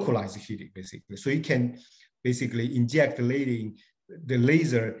localized heating, basically. So you can basically inject the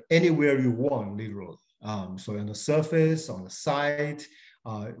laser anywhere you want, literally. So on the surface, on the side,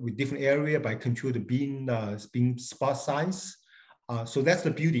 with different area by control the beam spot size. So that's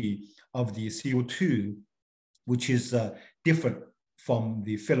the beauty of the CO2, which is different from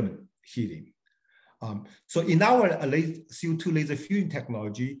the filament heating. So in our CO2 laser fusion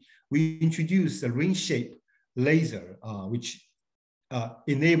technology, we introduced a ring-shaped laser, which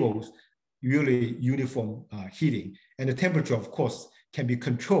enables really uniform heating. And the temperature, of course, can be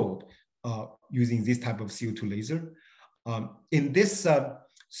controlled using this type of CO2 laser. In this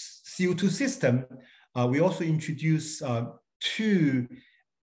CO2 system, we also introduce two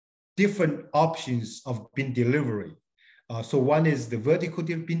different options of beam delivery. So one is the vertical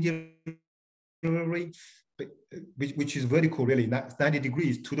beam delivery, which is vertical, really 90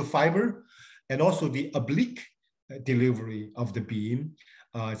 degrees to the fiber, and also the oblique delivery of the beam.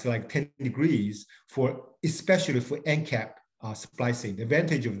 It's like 10 degrees especially for end cap splicing. The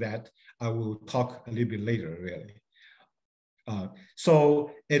advantage of that, I will talk a little bit later, really.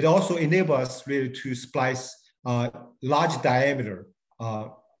 So it also enables us really to splice large diameter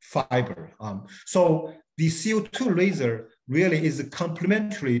fiber. So the CO2 laser really is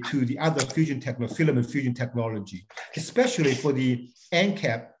complementary to the other filament fusion technology, especially for the end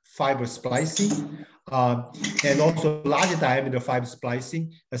cap fiber splicing and also larger diameter fiber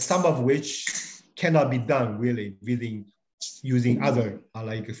splicing, some of which cannot be done really using other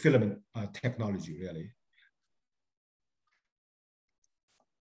like filament technology, really.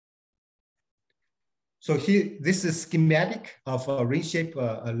 So here, this is schematic of a ring-shaped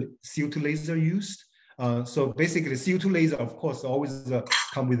CO2 laser used. So basically, CO2 laser, of course, always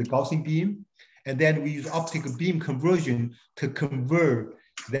come with a Gaussian beam. And then we use optical beam conversion to convert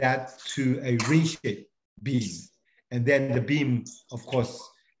that to a ring-shaped beam. And then the beam, of course,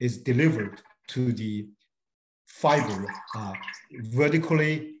 is delivered to the fiber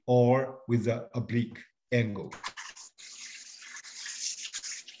vertically or with an oblique angle.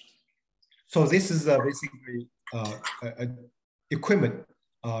 So this is basically equipment.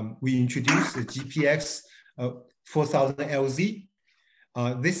 We introduced the GPX 4000 LZ.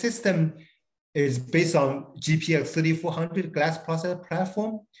 This system is based on GPX 3400 glass processor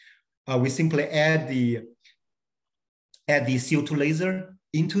platform. We simply add the CO2 laser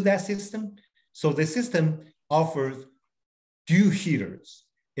into that system. So the system offers dual heaters.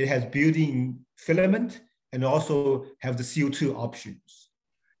 It has built-in filament and also have the CO2 option.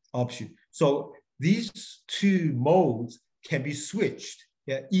 So these two modes can be switched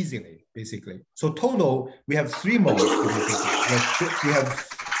easily, basically. So total, we have three modes.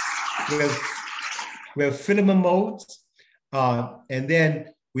 We have filament modes, and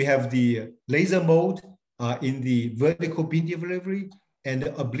then we have the laser mode in the vertical beam delivery and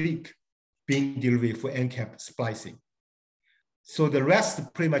the oblique beam delivery for end cap splicing. So the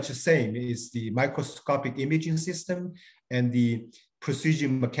rest pretty much the same is the microscopic imaging system and the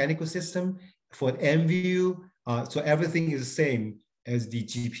precision mechanical system for end view. So everything is the same as the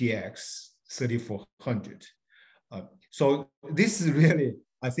GPX 3400. So this is really,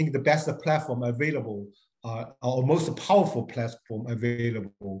 I think, the best platform available, or most powerful platform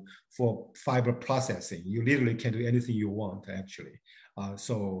available for fiber processing. You literally can do anything you want, actually.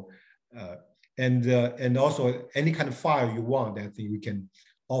 And also any kind of file you want, I think we can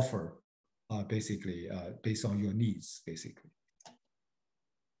offer basically based on your needs, basically.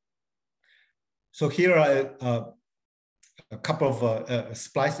 So here are a couple of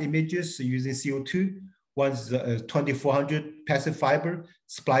splice images using CO2. One's 2400 passive fiber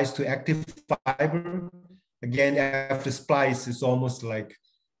spliced to active fiber. Again, after splice, it's almost like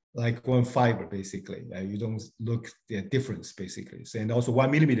one fiber, basically. You don't look the difference, basically. So, and also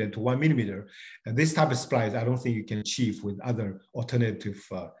 1 millimeter to 1 millimeter. And this type of splice, I don't think you can achieve with other alternative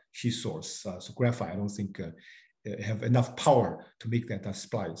heat source. So graphite, I don't think have enough power to make that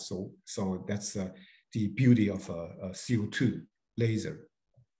splice. So that's the beauty of a CO2 laser.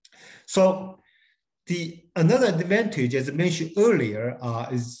 So another advantage, as I mentioned earlier,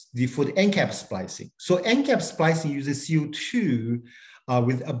 is for the end cap splicing. So end cap splicing using CO2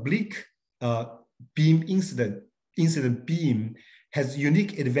 with oblique beam incident beam has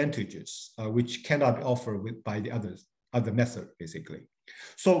unique advantages, which cannot be offered by the other method, basically.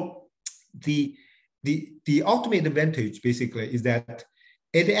 So the ultimate advantage, basically, is that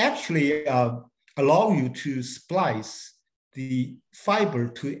it actually allow you to splice the fiber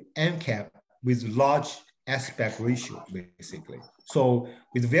to end cap with large aspect ratio, basically. So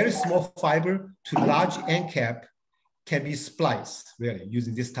with very small fiber to large end cap can be spliced, really,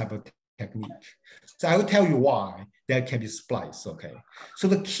 using this type of technique. So I will tell you why that can be spliced, okay? So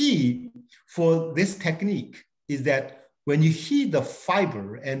the key for this technique is that when you heat the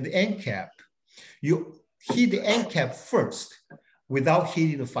fiber and the end cap, you heat the end cap first without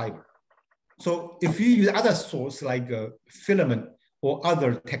heating the fiber. So if you use other source like a filament or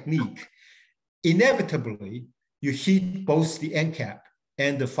other technique, inevitably you heat both the end cap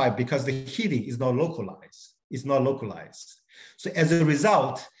and the fiber because the heating is not localized. It's not localized. So as a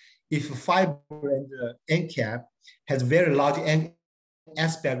result, if the fiber and the end cap has very large end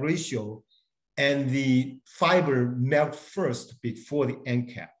aspect ratio and the fiber melt first before the end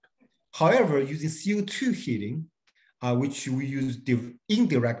cap. However, using CO2 heating, which we use the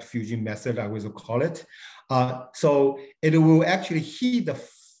indirect fusion method, I will call it. So it will actually heat the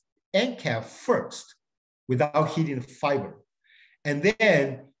end cap first without heating the fiber. And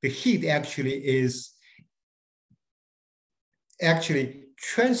then the heat actually is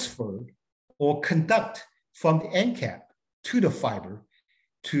transferred or conduct from the end cap to the fiber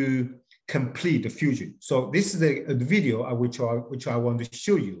to complete the fusion. So this is the video which I want to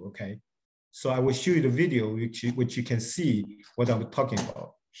show you, okay? So I will show you the video which you can see what I'm talking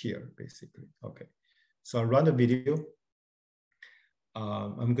about here, basically. Okay, so I'll run the video.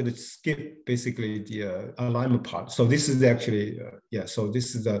 I'm going to skip basically the alignment part. So this is actually so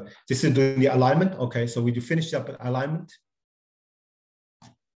this is doing the alignment. Okay, so we do finish up alignment.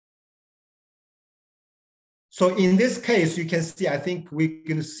 So in this case, you can see, I think we're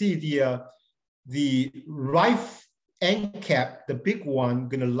going to see the right end cap, the big one,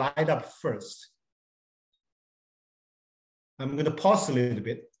 going to light up first. I'm going to pause a little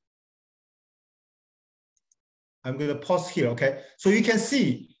bit. I'm going to pause here, okay? So you can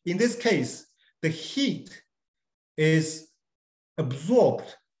see, in this case, the heat is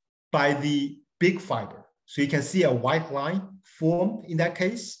absorbed by the big fiber. So you can see a white line formed in that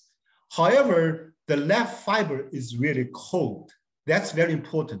case. However, the left fiber is really cold. That's very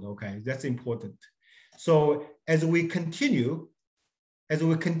important, okay? That's important. So as we continue,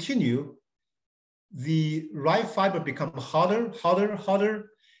 the right fiber becomes hotter,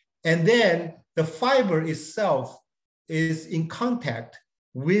 and then the fiber itself is in contact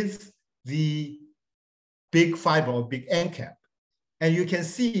with the big fiber or big end cap. And you can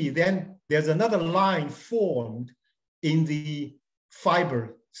see then there's another line formed in the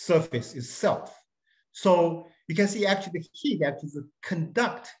fiber surface itself. So you can see actually the heat actually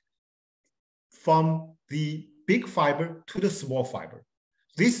conduct from the big fiber to the small fiber.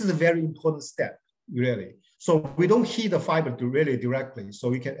 This is a very important step, really. So we don't heat the fiber really directly. So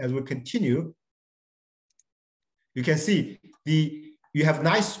we can, as we continue, you can see you have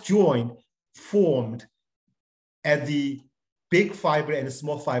nice joint formed at the big fiber and the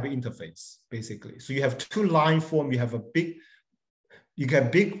small fiber interface, basically. So you have two lines formed. You have a big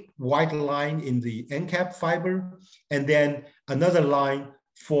white line in the end cap fiber, and then another line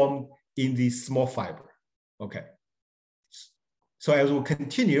formed in the small fiber. Okay. So as we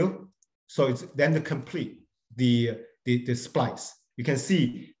continue, so it's then the complete the splice. You can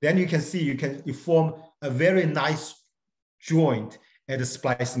see you form a very nice joint at the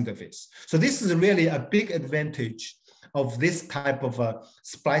splice interface. So this is really a big advantage of this type of a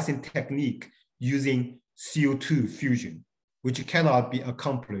splicing technique using CO2 fusion, which cannot be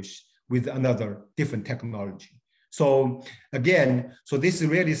accomplished with another different technology. So again, so this is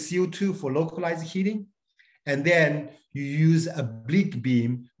really CO2 for localized heating. And then you use a oblique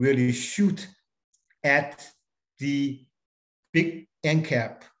beam, really shoot at the big end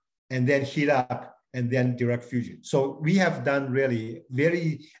cap and then heat up and then direct fusion. So we have done really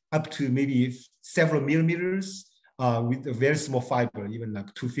very up to maybe several millimeters with a very small fiber, even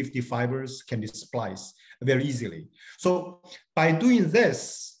like 250 fibers can be spliced very easily. So by doing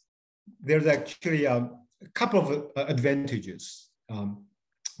this, there's actually a couple of advantages.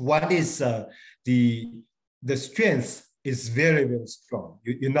 One is the strength is very, very strong.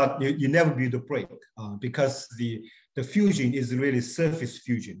 You never be able to break because the fusion is really surface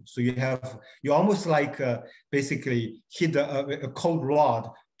fusion. So you almost like basically hit a cold rod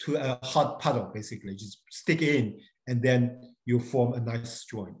to a hot puddle, basically just stick it in and then you form a nice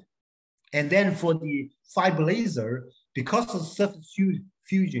joint. And then for the fiber laser, because of surface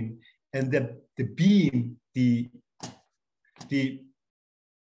fusion and the beam, the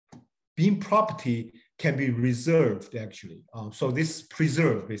beam property can be reserved actually. So this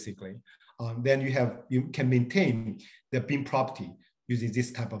preserved basically. Then you can maintain the beam property using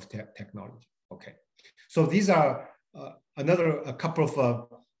this type of technology. Okay, so these are a couple of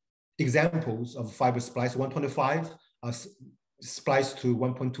examples of fiber splice. 125 spliced to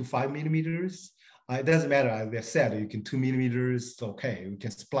 1.25 millimeters. It doesn't matter, as I said, you can 2 millimeters, okay, you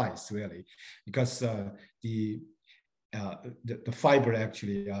can splice really, because the fiber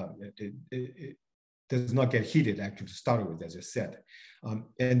actually it does not get heated actually to start with, as I said.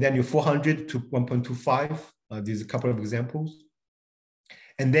 And then your 400 to 1.25, these are a couple of examples.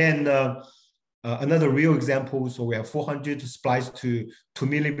 And then another real example, so we have 400 to splice to 2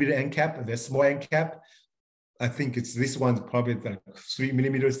 millimeter end cap, the small end cap. I think it's this one's probably like 3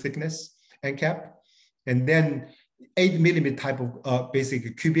 millimeters thickness end cap. And then 8 millimeter type of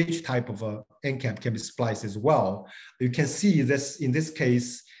basic cubic type of end cap can be spliced as well. You can see this in this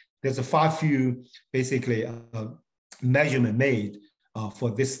case, there's a far few basically measurement made for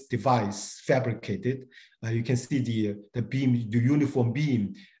this device fabricated. You can see the beam, the uniform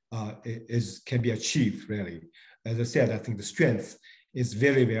beam can be achieved really. As I said, I think the strength is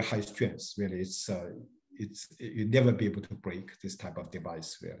very, very high strength. Really, you'll never be able to break this type of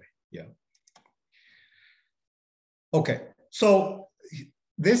device really. Yeah. Okay, so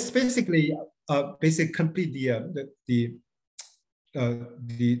this basically complete the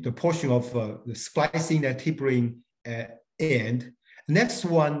portion of the splicing and tapering end. Next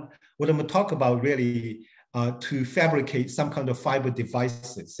one, what I'm going to talk about really to fabricate some kind of fiber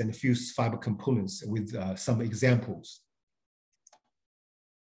devices and fuse fiber components with some examples.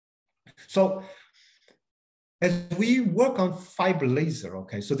 So as we work on fiber laser,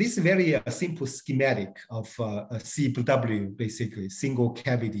 okay, so this is very simple schematic of a CW, basically single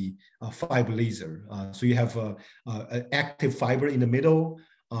cavity fiber laser. So you have an active fiber in the middle,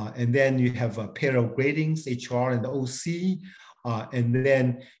 and then you have a pair of gratings, HR and OC, and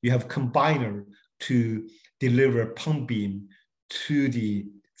then you have combiner to deliver pump beam to the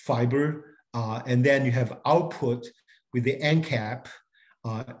fiber, and then you have output with the end cap,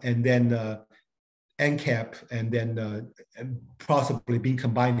 and then end cap, and then possibly being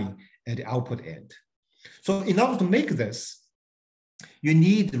combining at the output end. So in order to make this, you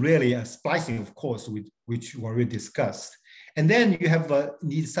need really a splicing, of course, which we already discussed. And then you have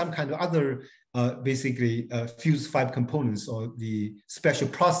need some kind of other basically fused fiber components or the special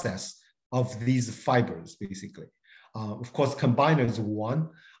process of these fibers, basically. Of course, combiner is one,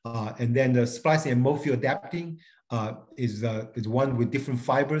 and then the splicing and morpho adapting is one with different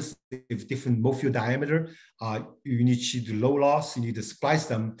fibers, with different morpho diameter. You need to do low loss, you need to splice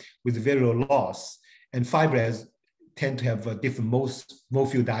them with very low loss. And fibers tend to have a different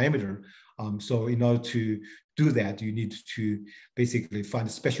morpho diameter. So in order to do that, you need to basically find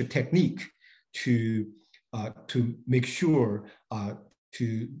a special technique to make sure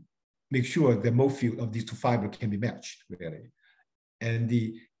the morpho of these two fibers can be matched, really. And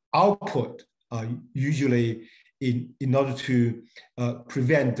the output usually in order to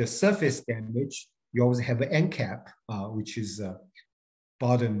prevent the surface damage, you always have an end cap, which is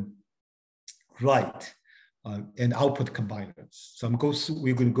bottom right, and output combiners. So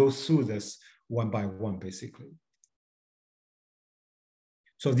we're going to go through this one by one, basically.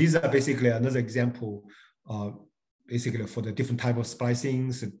 So these are basically another example, basically for the different type of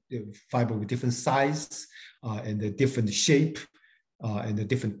splicings, fiber with different size and the different shape. And the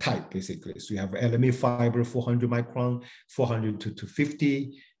different type, basically. So you have LMA fiber, 400 micron, 400 to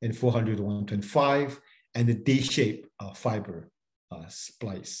 250, and 400 to 125, and the D-shape fiber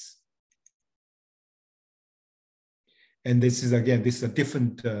splice. And this is, again, this is a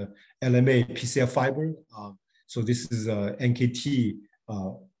different LMA PCF fiber. So this is NKT,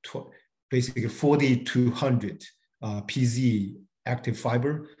 basically 40 to 100 PZ active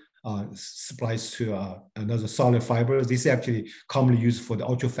fiber. Spliced to another solid fiber. This is actually commonly used for the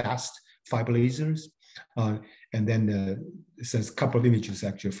ultra-fast fiber lasers. And then it says a couple of images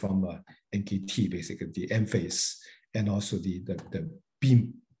actually from NKT, basically the end face, and also the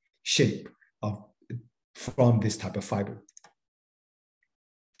beam shape from this type of fiber.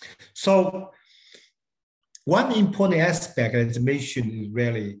 So one important aspect, as mentioned, is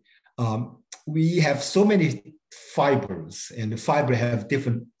really we have so many fibers, and the fiber have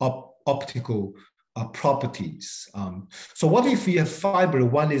different optical properties. So what if you have fiber,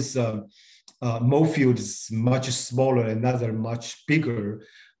 one is morpho is much smaller, another much bigger,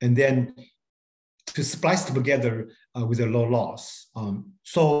 and then to splice them together with a low loss.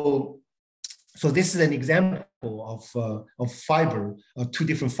 So this is an example of fiber, two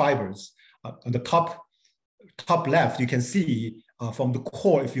different fibers. On the top left, you can see from the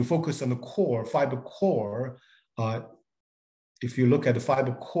core, if you focus on the core, fiber core, if you look at the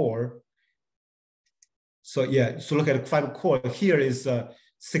fiber core, so yeah, so look at the fiber core, here is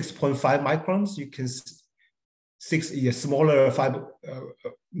 6.5 microns. You can smaller fiber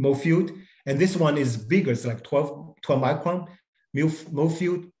mole field, and this one is bigger. It's like 12 micron mole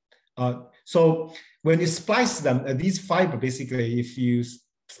field. So when you splice them, these fiber basically, if you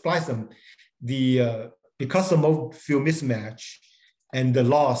splice them, because the mole field mismatch and the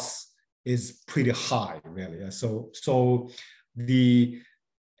loss is pretty high, really. So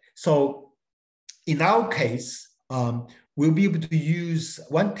in our case, we'll be able to use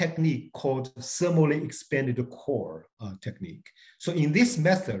one technique called thermally expanded core technique. So in this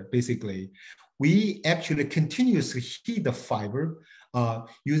method, basically, we actually continuously heat the fiber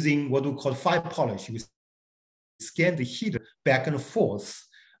using what we call fiber polish. We scan the heater back and forth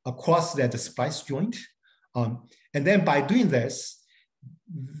across that splice joint. And then by doing this,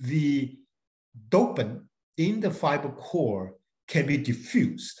 the dopant in the fiber core can be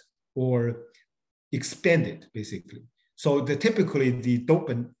diffused or expanded, basically. So typically the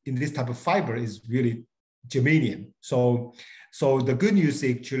dopant in this type of fiber is really germanium. So the good news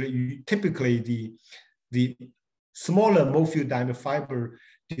is actually typically the smaller mole field diameter fiber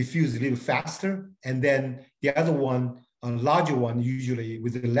diffuse a little faster, and then the other one, a larger one, usually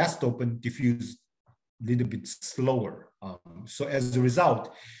with the less dopant, diffuse a little bit slower. So as a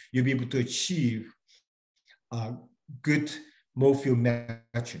result, you'll be able to achieve good mole field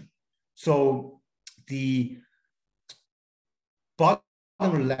matching. So the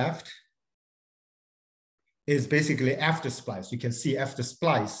bottom left is basically after splice. You can see after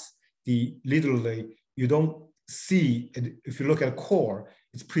splice, literally you don't see, if you look at a core,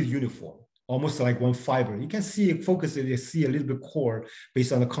 it's pretty uniform, almost like one fiber. You can see it focus, you see a little bit core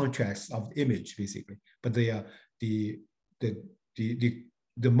based on the contrast of the image, basically. But the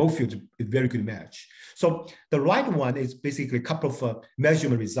mole field is a very good match. So the right one is basically a couple of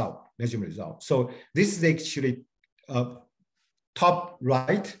measurement result. So this is actually top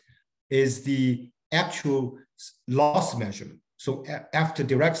right is the actual loss measurement. So after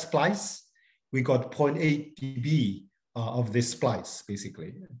direct splice, we got 0.8 dB of this splice,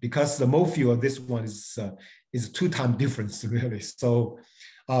 basically, because the mole field of this one is 2x difference, really. So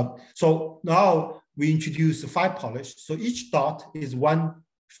now we introduce 5 polish. So each dot is 1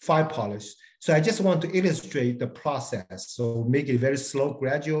 5 polish. So I just want to illustrate the process. So make it very slow,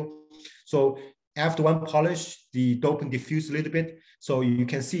 gradual. So after 1 polish, the dopant diffuse a little bit. So you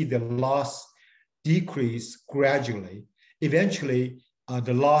can see the loss decrease gradually. Eventually,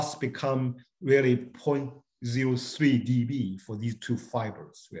 the loss become really 0.03 dB for these 2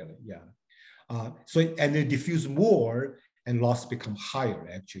 fibers, really, yeah. And they diffuse more and loss become higher,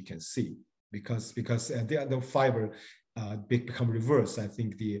 actually, you can see, because the fiber become reverse. I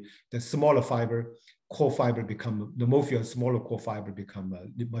think the smaller fiber, core fiber become, the mole field smaller core fiber become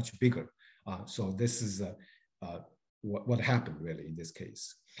much bigger. So this is what happened really in this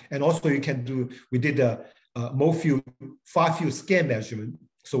case. And also you can do, we did a mole field, far field scan measurement.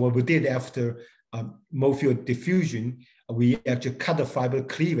 So what we did after mole field diffusion, we actually cut the fiber,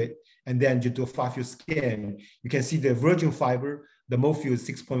 cleave it, and then you do a far field scan. You can see the virgin fiber, the mole field is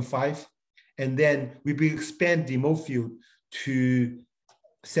 6.5, and then we will expand the mole field to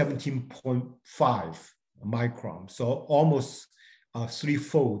 17.5 micron. So almost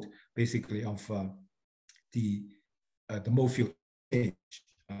 3-fold basically of the mole field age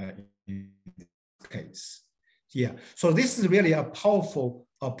in this case. Yeah, so this is really a powerful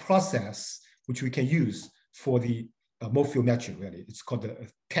process which we can use for the mole field matching, really. It's called the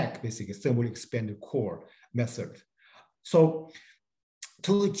TEC, basically, thermally expanded core method. So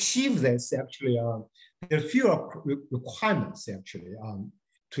to achieve this, actually, there are a few requirements, actually,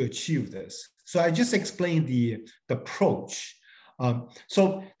 to achieve this. So I just explained the approach.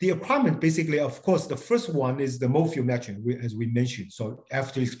 So the requirement, basically, of course, the first one is the mole field matching, as we mentioned. So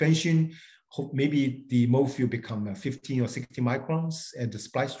after expansion, maybe the mole field become 15 or 60 microns at the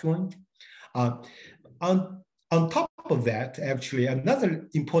splice joint. On top of that, actually, another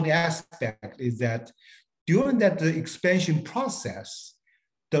important aspect is that during that expansion process,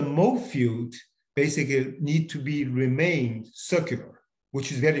 the mole field basically need to be remain circular,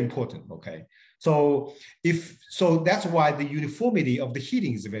 which is very important, okay? So that's why the uniformity of the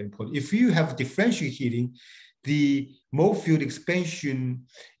heating is very important. If you have differential heating, the mole field expansion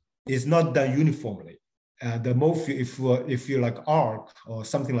is not done uniformly. The mole field, if you like arc or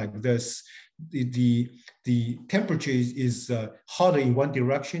something like this, the temperature is hotter in one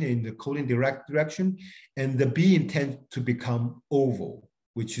direction, in the colder direction, and the beam tends to become oval,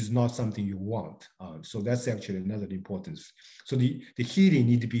 which is not something you want. So that's actually another importance. So the heating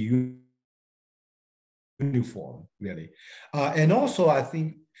need to be uniform, really. And also, I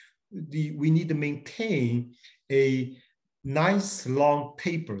think we need to maintain a nice long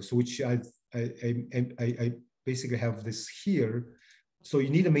tapers, which I basically have this here. So you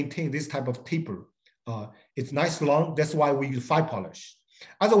need to maintain this type of taper. It's nice long, that's why we use fine polish.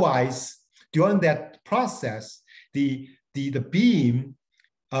 Otherwise, during that process, the beam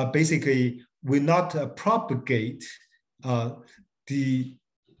basically will not propagate the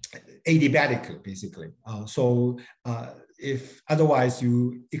adiabatically, basically. If otherwise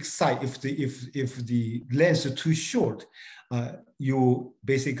you excite, if the length is too short, you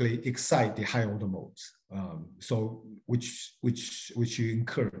basically excite the high order modes. So which you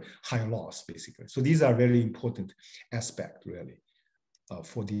incur higher loss, basically. So these are very important aspect, really,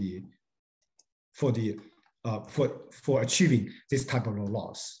 for achieving this type of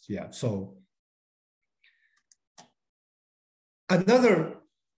loss. Yeah. So another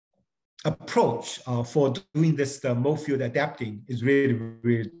approach for doing this Mo field adapting is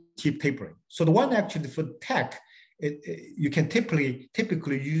really keep tapering. So the one actually for tech, you can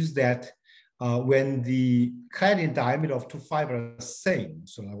typically use that when the cladding diameter of two fibers are same.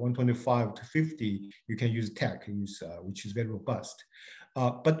 So like 125 to 50, you can use tech, which is very robust.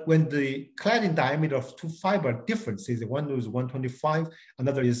 But when the cladding diameter of two fiber different, say the one is 125,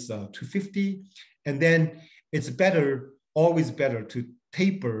 another is 250, and then it's always better to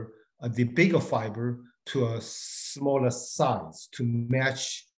taper the bigger fiber to a smaller size to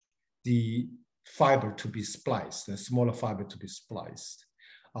match the fiber to be spliced, the smaller fiber to be spliced.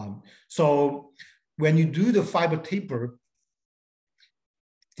 So when you do the fiber taper,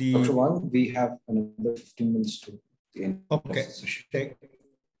 Dr. Wang, we have another 15 minutes to the end of the session.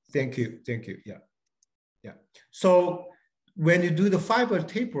 Thank you. Yeah. So when you do the fiber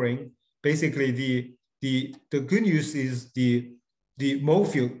tapering, basically the good news is the Mo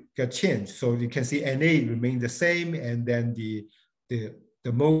field got changed. So you can see NA remain the same, and then the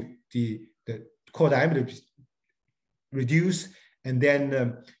core diameter reduce, and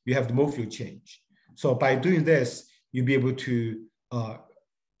then you have the Mo field change. So by doing this, you'll be able to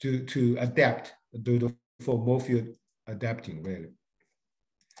adapt for Mo field adapting, really.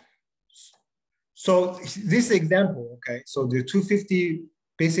 So this example, okay, so the 250,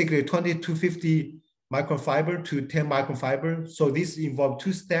 basically 2250 microfiber to 10 microfiber. So this involves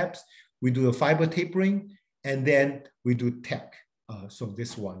two steps. We do the fiber tapering, and then we do tech. So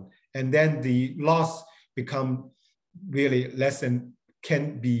this one, and then the loss become really less than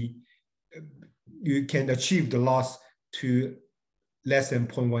you can achieve the loss to less than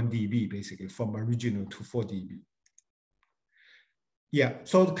 0.1 dB, basically from original to 4 dB. Yeah,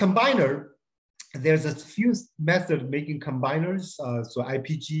 so the combiner, there's a few methods making combiners. So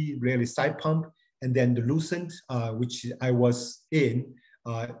IPG, really side pump, and then the Lucent, which I was in,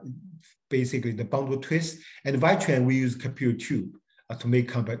 basically the bundle twist. And Vitran, we use computer tube to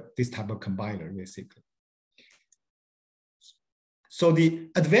make this type of combiner, basically. So the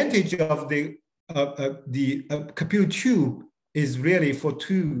advantage of the computer tube is really for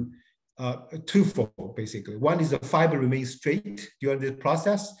twofold, basically. One is the fiber remains straight during the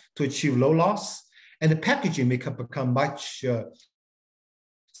process to achieve low loss, and the packaging may become much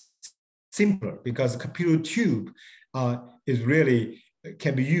simpler because the computer tube is really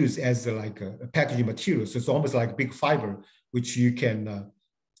can be used as like a packaging material. So it's almost like a big fiber, which you can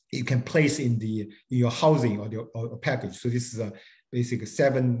place in your housing or package. So this is basically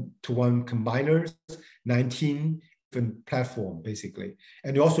 7-to-1 combiners, 19 different platform, basically.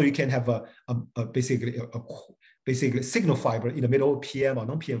 And also you can have basically signal fiber in the middle, PM or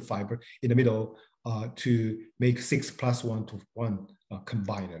non-PM fiber in the middle to make 6+1-to-1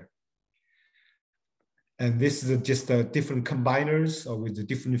 combiner. And this is just different combiners with the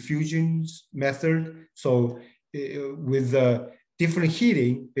different fusions method. So with different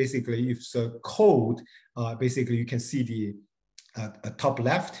heating, basically, if it's cold, basically you can see the top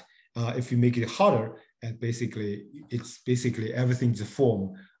left. If you make it hotter, and basically everything's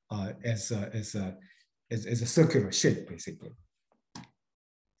formed as a circular shape, basically.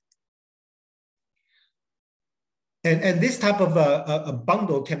 And this type of a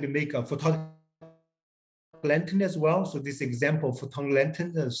bundle can be made a photonic lantern as well. So this example, photonic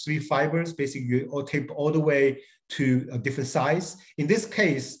lantern, 3 fibers, basically you all tape all the way to a different size. In this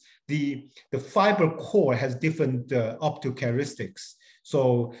case, the fiber core has different optical characteristics,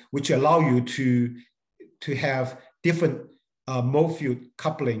 so which allow you to have different Mo field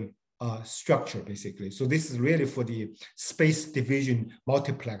coupling structure, basically. So this is really for the space division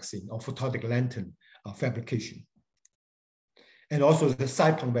multiplexing or photonic lantern fabrication. And also the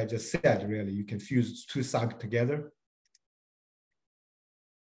side pump I just said, really, you can fuse 2 sides together.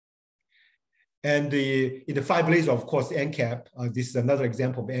 And in the fiber laser, of course, end cap, this is another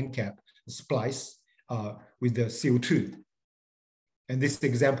example of end cap splice with the CO2. And this is the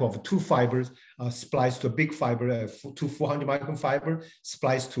example of two fibers spliced to a big fiber, to 400 micron fiber,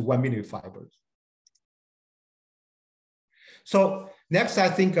 spliced to 1 million fibers. So next, I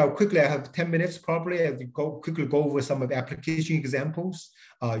think quickly, I have 10 minutes probably. I'll quickly go over some of the application examples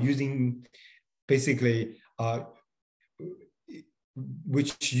using basically,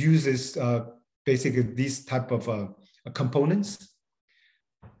 which uses basically these type of components.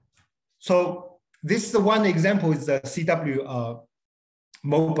 So this is the one example is the CW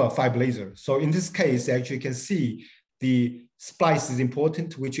mobile fiber laser. So in this case, actually you can see the splice is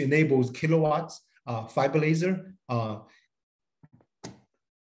important, which enables kilowatts fiber laser.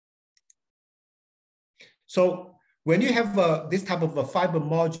 So when you have this type of a fiber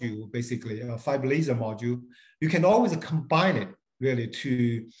module, basically a fiber laser module, you can always combine it really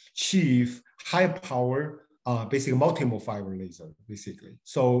to achieve high power, basically multimode fiber laser, basically.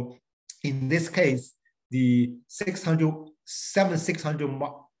 So in this case, the 600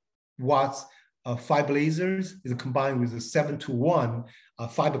 watts fiber lasers is combined with a 7-to-1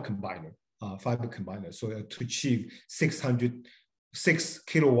 fiber combiner. So to achieve 6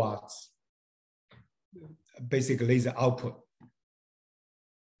 kilowatts basic laser output.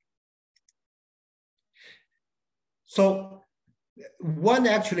 So one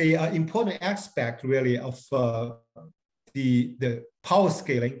actually important aspect really of the power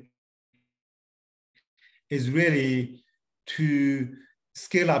scaling is really to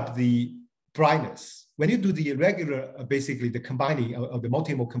scale up the brightness. When you do the regular, basically the combining of the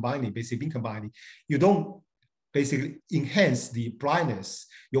multimode combining, basic beam combining, you don't basically enhance the brightness.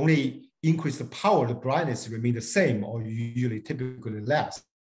 You only increase the power, the brightness remain the same or usually typically less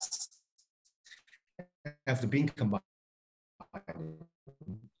after being combined.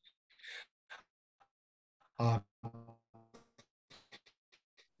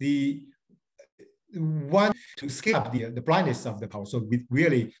 The one to scale up the brightness of the power. So we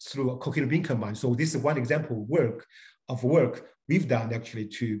really through a coherent beam combine. So this is one example of work we've done actually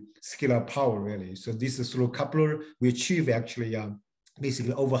to scale up power really. So this is through a coupler. We achieve actually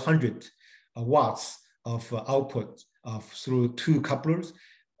basically over 100 watts of output through two couplers,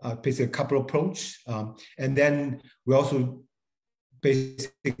 basically a coupler approach. And then we also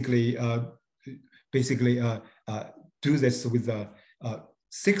basically do this with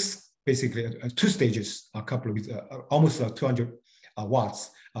six, basically two stages coupler with almost 200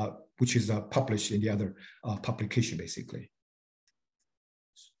 watts, which is published in the other publication basically.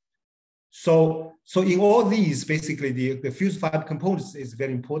 So in all these, basically the fused fiber components is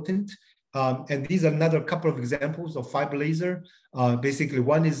very important. And these are another couple of examples of fiber laser. Basically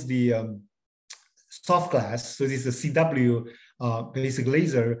one is the soft glass. So this is a CW basic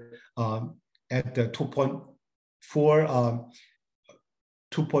laser at the 2.4,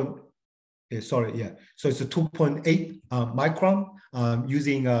 So it's a 2.8 micron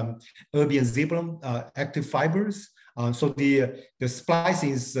using Erbium and Zebulon active fibers. So the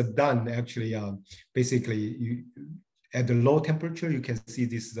splicing is done actually basically at the low temperature. You can see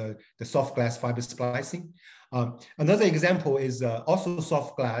this the soft glass fiber splicing. Another example is also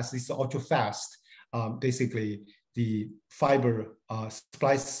soft glass. This is ultra fast. Basically the fiber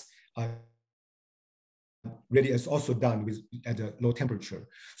splice really is also done at a low temperature.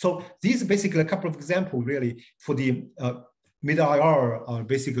 So these are basically a couple of examples really for the mid-IR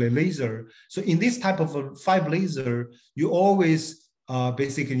basically laser. So in this type of a fiber laser, you always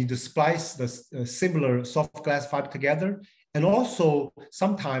basically need to splice the similar soft glass fiber together, and also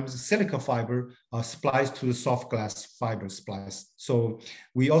sometimes silicon fiber spliced to the soft glass fiber splice. So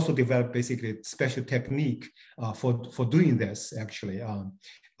we also developed basically a special technique for doing this actually,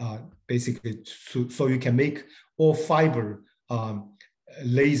 basically so you can make all fiber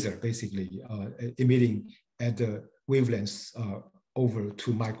laser basically emitting at the wavelengths over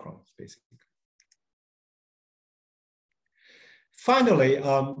 2 microns basically. Finally,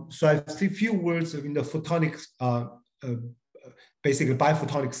 so I say a few words in the photonics, basically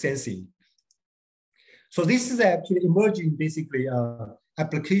bio-photonic sensing. So this is actually emerging basically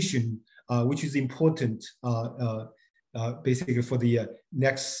application, which is important basically for the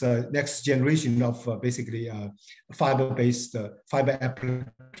next generation of basically fiber-based fiber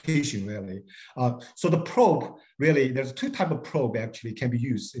application really. So the probe really, there's two types of probe actually can be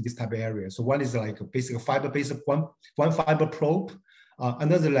used in this type of area. So one is like a basic fiber-based one fiber probe,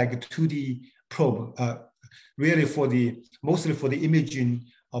 another like a 2D probe, really for mostly for the imaging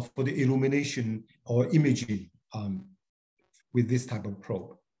for the illumination or imaging with this type of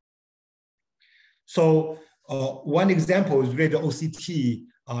probe. So one example is really the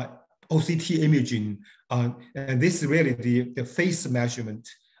OCT imaging, and this is really the phase measurement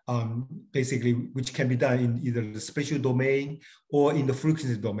basically, which can be done in either the spatial domain or in the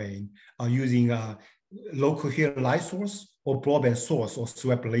frequency domain using low coherent light source or broadband source or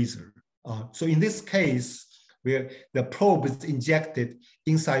swept laser. So in this case, where the probe is injected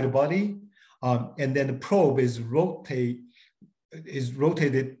inside the body, and then the probe is rotated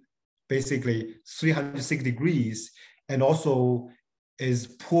basically 360 degrees, and also is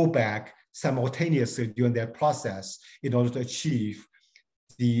pulled back simultaneously during that process in order to achieve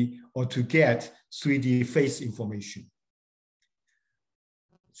to get 3D phase information.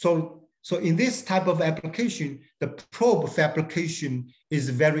 So in this type of application, the probe fabrication is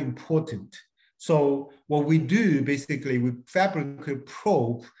very important. So what we do basically, we fabricate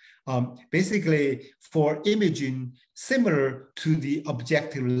probe basically for imaging similar to the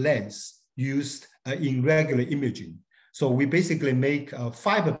objective lens used in regular imaging. So we basically make a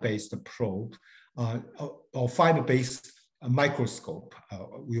fiber-based probe or fiber-based microscope,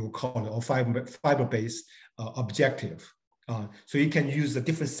 we will call it, or fiber-based objective. So you can use a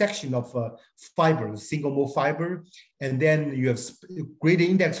different section of fiber, single mode fiber, and then you have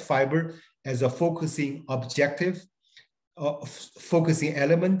gradient index fiber as a focusing objective, focusing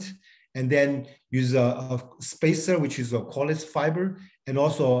element, and then use a spacer, which is a Corliss fiber, and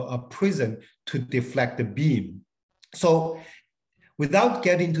also a prism to deflect the beam. So without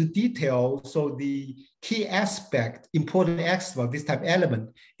getting into detail, so the key aspect, important aspect of this type of element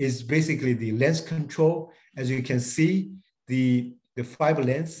is basically the lens control. As you can see, the fiber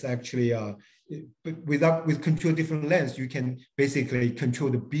lens actually, with control different lens, you can basically control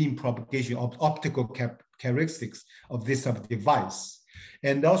the beam propagation of optical characteristics of this type of device.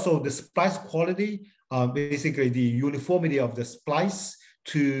 And also the splice quality, basically the uniformity of the splice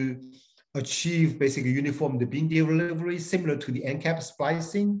to achieve basically uniform the beam delivery, similar to the end-cap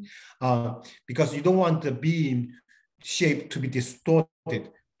splicing, because you don't want the beam shape to be distorted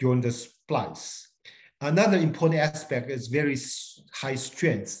during the splice. Another important aspect is very high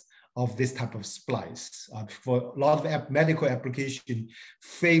strength of this type of splice. For a lot of medical application,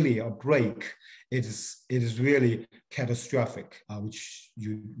 failure or break, it is really catastrophic, which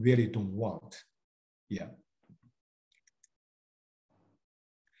you really don't want. Yeah.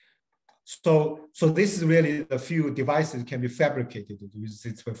 So this is really a few devices can be fabricated with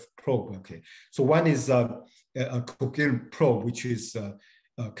this probe. Okay. So one is a coherent probe, which is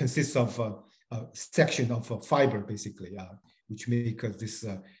consists of a section of a fiber, basically, which make this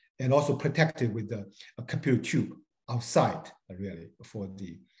and also protected with a computer tube outside, really, for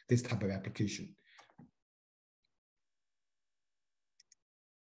this type of application.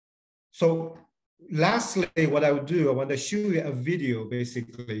 So lastly, what I would do, I want to show you a video,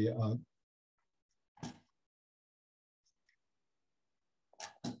 basically.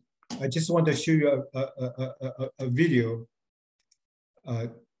 I just want to show you a video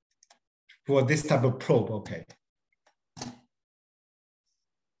for this type of probe, okay.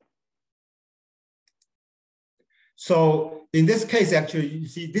 So in this case, actually, you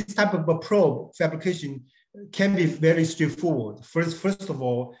see this type of a probe fabrication can be very straightforward. First of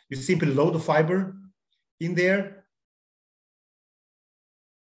all, you simply load the fiber in there.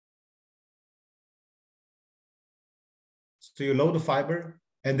 So you load the fiber,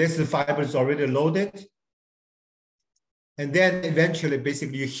 and this fiber is already loaded. And then eventually,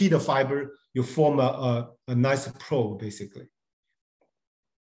 basically, you heat the fiber, you form a nice probe, basically.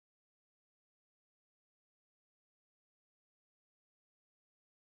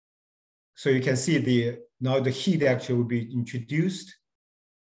 So you can see now the heat actually will be introduced.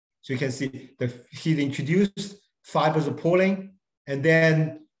 So you can see the heat introduced, fibers are pulling, and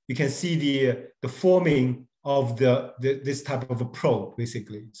then you can see the forming of this type of a probe,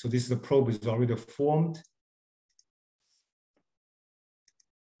 basically. So this is the probe is already formed.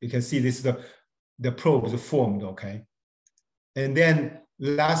 You can see this is the probe is formed, okay? And then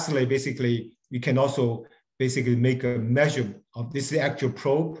lastly, basically, you can also basically make a measurement of this is the actual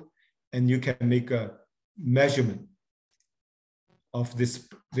probe, and you can make a measurement of this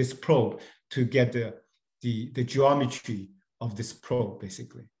probe to get the geometry of this probe,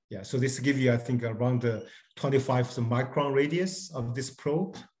 basically. Yeah, so this gives you, I think, around the 25 micron radius of this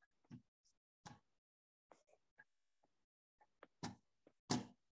probe.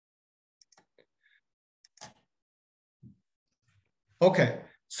 Okay,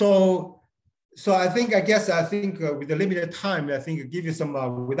 so I think with the limited time, I think give you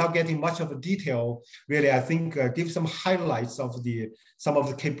some, without getting much of a detail, really, I think give some highlights of some of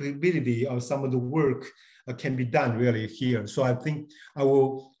the capability of some of the work can be done really here. So I think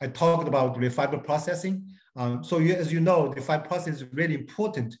I talked about the fiber processing. As you know, the fiber processing is really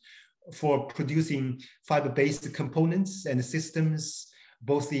important for producing fiber-based components and systems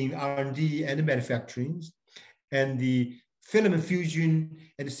both in R&D and manufacturing. And the filament fusion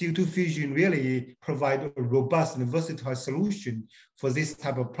and the CO2 fusion really provide a robust and versatile solution for this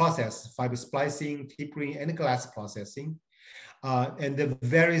type of process, fiber splicing, tapering, and glass processing. And the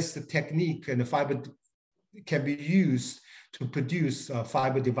various technique and the fiber can be used to produce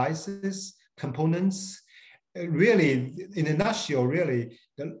fiber devices, components. Really, in a nutshell, really,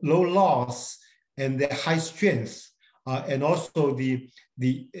 the low loss and the high strength, and also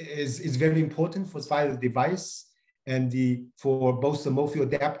is very important for fiber device and for both the morpho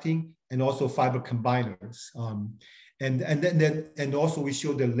adapting and also fiber combiners. And also we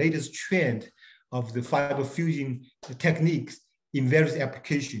show the latest trend of the fiber fusion techniques in various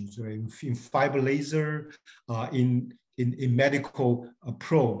applications, right? In fiber laser, in medical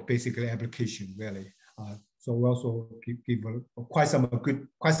probe, basically application, really. So we also give quite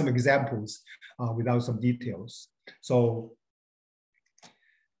some examples without some details. So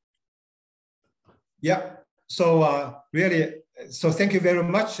yeah, so really, so thank you very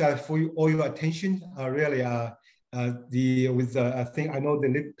much for all your attention. Really, I think I know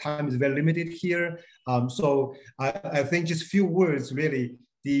the time is very limited here. So I think just a few words, really,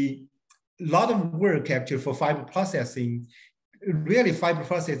 a lot of work actually for fiber processing. Really, fiber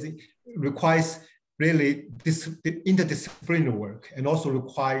processing requires really this interdisciplinary work, and also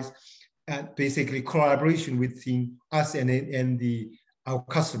requires basically collaboration between us and our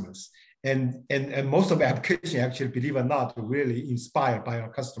customers. And most of the application, actually, believe it or not, are really inspired by our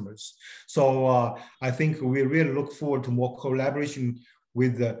customers. So I think we really look forward to more collaboration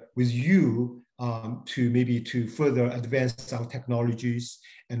with you to further advance our technologies,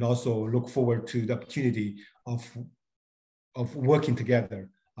 and also look forward to the opportunity of working together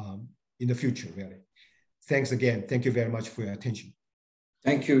in the future, really. Thanks again. Thank you very much for your attention.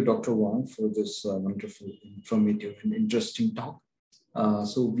 Thank you, Dr. Wang, for this wonderful, informative, and interesting talk.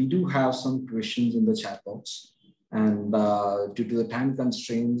 So we do have some questions in the chat box, and due to the time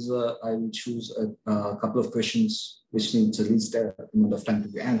constraints, I will choose a couple of questions which needs at least a amount of time to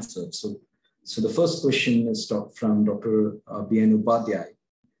be answered. So the first question is from Dr. B.N. Upadhyay.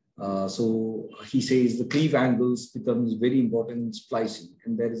 So he says the cleave angles becomes very important in splicing,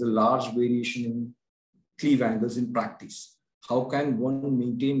 and there is a large variation in cleave angles in practice. How can one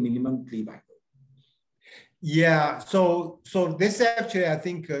maintain minimum cleave angle? Yeah, so this actually, I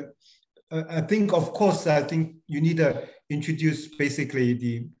think of course, I think you need to introduce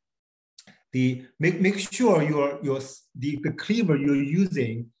basically make sure the cleaver you're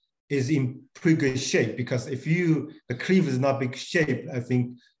using is in pretty good shape, because if the cleaver is not big shape, I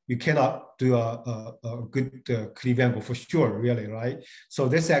think you cannot do a good cleave angle for sure, really, right? So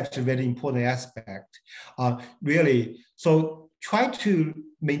this is actually a very important aspect, really. So try to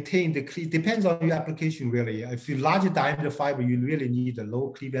maintain the cleave, depends on your application, really. If you larger diameter fiber, you really need a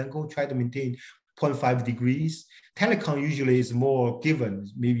low cleave angle, try to maintain 0.5 degrees. Telecom usually is more given,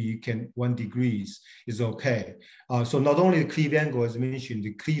 maybe you can 1 degree is okay. So not only the cleave angle, as mentioned,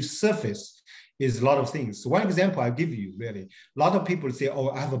 the cleave surface is a lot of things. So one example I'll give you, really, a lot of people say, oh,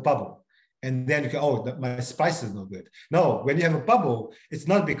 I have a bubble. And then you go, oh, my splice is no good. No, when you have a bubble, it's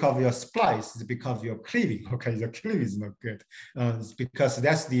not because of your splice, it's because of your cleaving. Okay, your cleaving is not good. It's because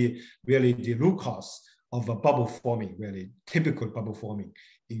that's really the root cause of a bubble forming, really typical bubble forming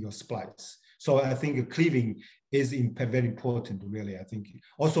in your splice. So I think cleaving is very important, really. I think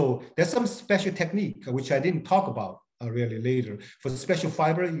also there's some special technique which I didn't talk about really later. For special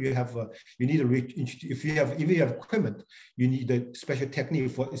fiber, you need if you have equipment, you need a special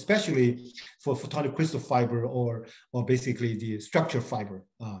technique especially for photonic crystal fiber or basically the structure fiber.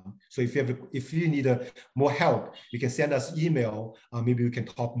 So if you need more help, you can send us email. Maybe we can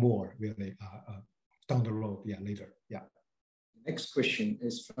talk more really down the road. Yeah, later. Yeah. Next question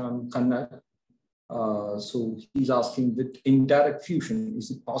is from Kannad. So he's asking, with indirect fusion,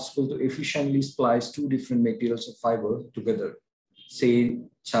 is it possible to efficiently splice two different materials of fiber together, say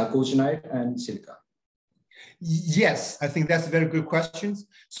chalcogenide and silica? Yes, I think that's a very good question.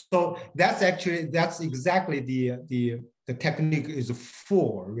 So that's exactly the technique is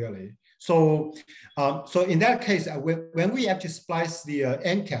for, really. So so in that case, when we actually splice the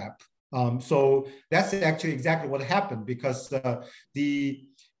end cap, so that's actually exactly what happened, because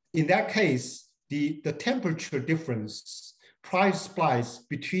in that case, the temperature difference prior splice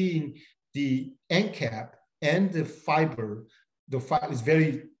between the end cap and the fiber is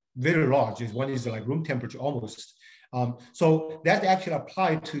very, very large. One is like room temperature almost. So that actually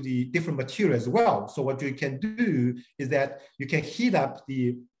applied to the different material as well. So what you can do is that you can heat up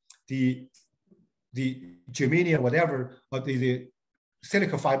the germanium, whatever, or the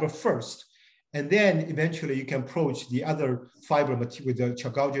silica fiber first. And then eventually you can approach the other fiber material with the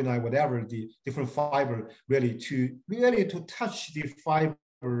chalcogenic, whatever, the different fiber, really to touch the fiber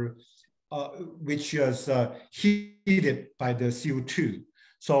which is heated by the CO2.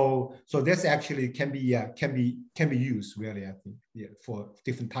 So this actually can be used really, I think, yeah, for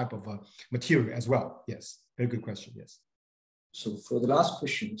different type of material as well. Yes, very good question. Yes. So for the last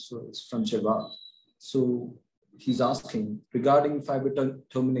question, so it's from Jawad. So he's asking regarding fiber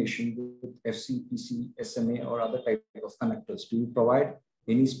termination with FC, PC, SMA, or other type of connectors. Do you provide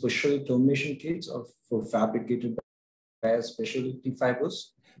any special termination kits or for fabricated by specialty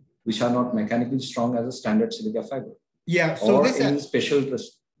fibers, which are not mechanically strong as a standard silica fiber? Yeah. So or this any special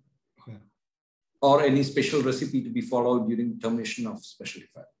recipe to be followed during termination of specialty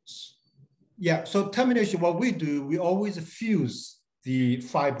fibers? Yeah. So termination, what we do, we always fuse the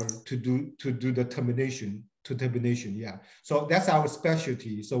fiber to do the termination. Yeah. So that's our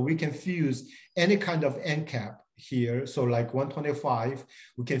specialty. So we can fuse any kind of end cap here. So like 125,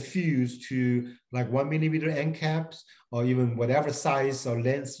 we can fuse to like 1 millimeter end caps or even whatever size or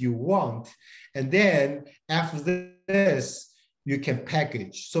length you want. And then after this, you can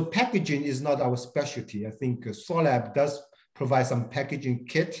package. So packaging is not our specialty. I think Solab does provide some packaging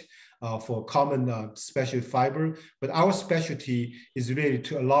kit for common special fiber, but our specialty is really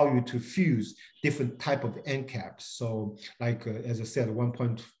to allow you to fuse different type of end caps. So like, as I said,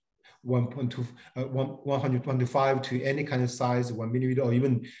 125 to any kind of size, 1 millimeter, or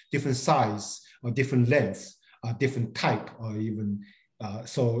even different size or different length, different type, or even,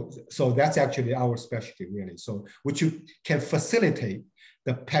 so that's actually our specialty really. So which you can facilitate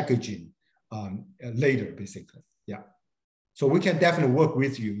the packaging later, basically, yeah. So we can definitely work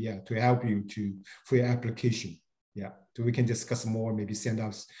with you, yeah, to help you for your application, yeah. So we can discuss more, maybe send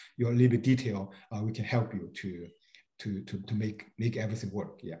us your little bit detail. We can help you to make everything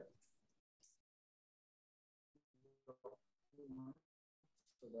work, yeah.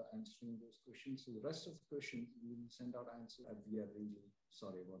 For the answering those questions, so the rest of the questions we will send out answers. We are really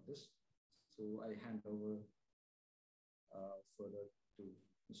sorry about this. So I hand over further to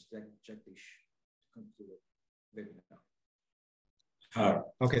Mr. Jagdish to conclude the webinar.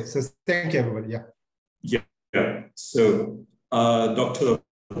 Okay, so thank you, everybody. Yeah. Yeah. So, Dr.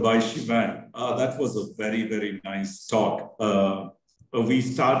 Vaishivan, that was a very, very nice talk. We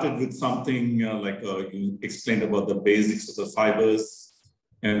started with something like you explained about the basics of the fibers,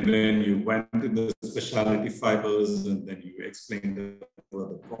 and then you went to the specialty fibers, and then you explained about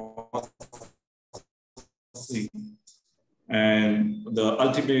the processing, and the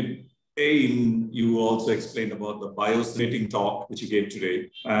ultimate aim, you also explained about the bio-photonic talk, which you gave today.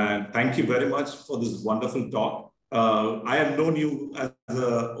 And thank you very much for this wonderful talk. I have known you as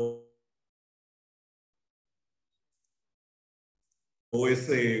a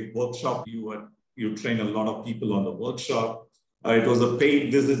OSA workshop. You train a lot of people on the workshop. It was a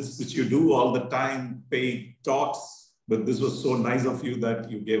paid visits, which you do all the time, paid talks. But this was so nice of you that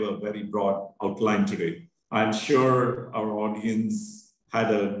you gave a very broad outline today. I'm sure our audience had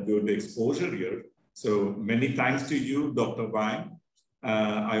a good exposure here. So many thanks to you, Dr. Wang.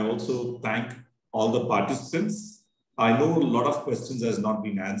 I also thank all the participants. I know a lot of questions has not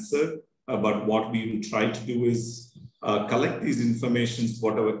been answered, but what we will try to do is collect these informations,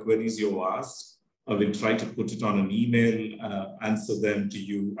 whatever queries you asked. We'll try to put it on an email, answer them to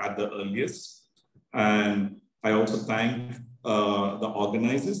you at the earliest. And I also thank the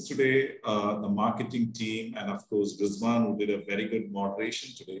organizers today, the marketing team, and of course, Rizwan, who did a very good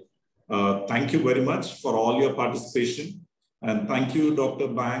moderation today. Thank you very much for all your participation. And thank you, Dr.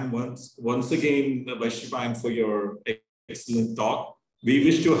 Bang, once again, Vaishibang, for your excellent talk. We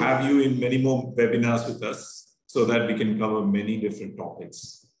wish to have you in many more webinars with us so that we can cover many different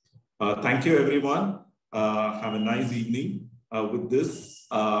topics. Thank you, everyone. Have a nice evening. With this,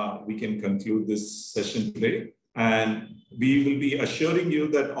 we can conclude this session today. And we will be assuring you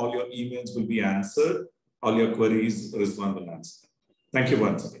that all your emails will be answered, all your queries, Rizwan will answer. Thank you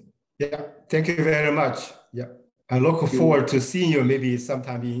once again. Yeah, thank you very much. Yeah, I look forward to seeing you maybe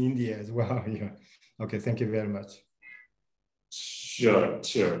sometime in India as well. Yeah. Okay, thank you very much. Sure.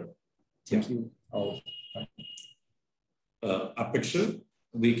 Thank you all. Apeksha,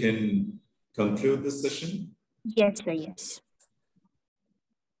 we can conclude this session. Yes, sir, yes.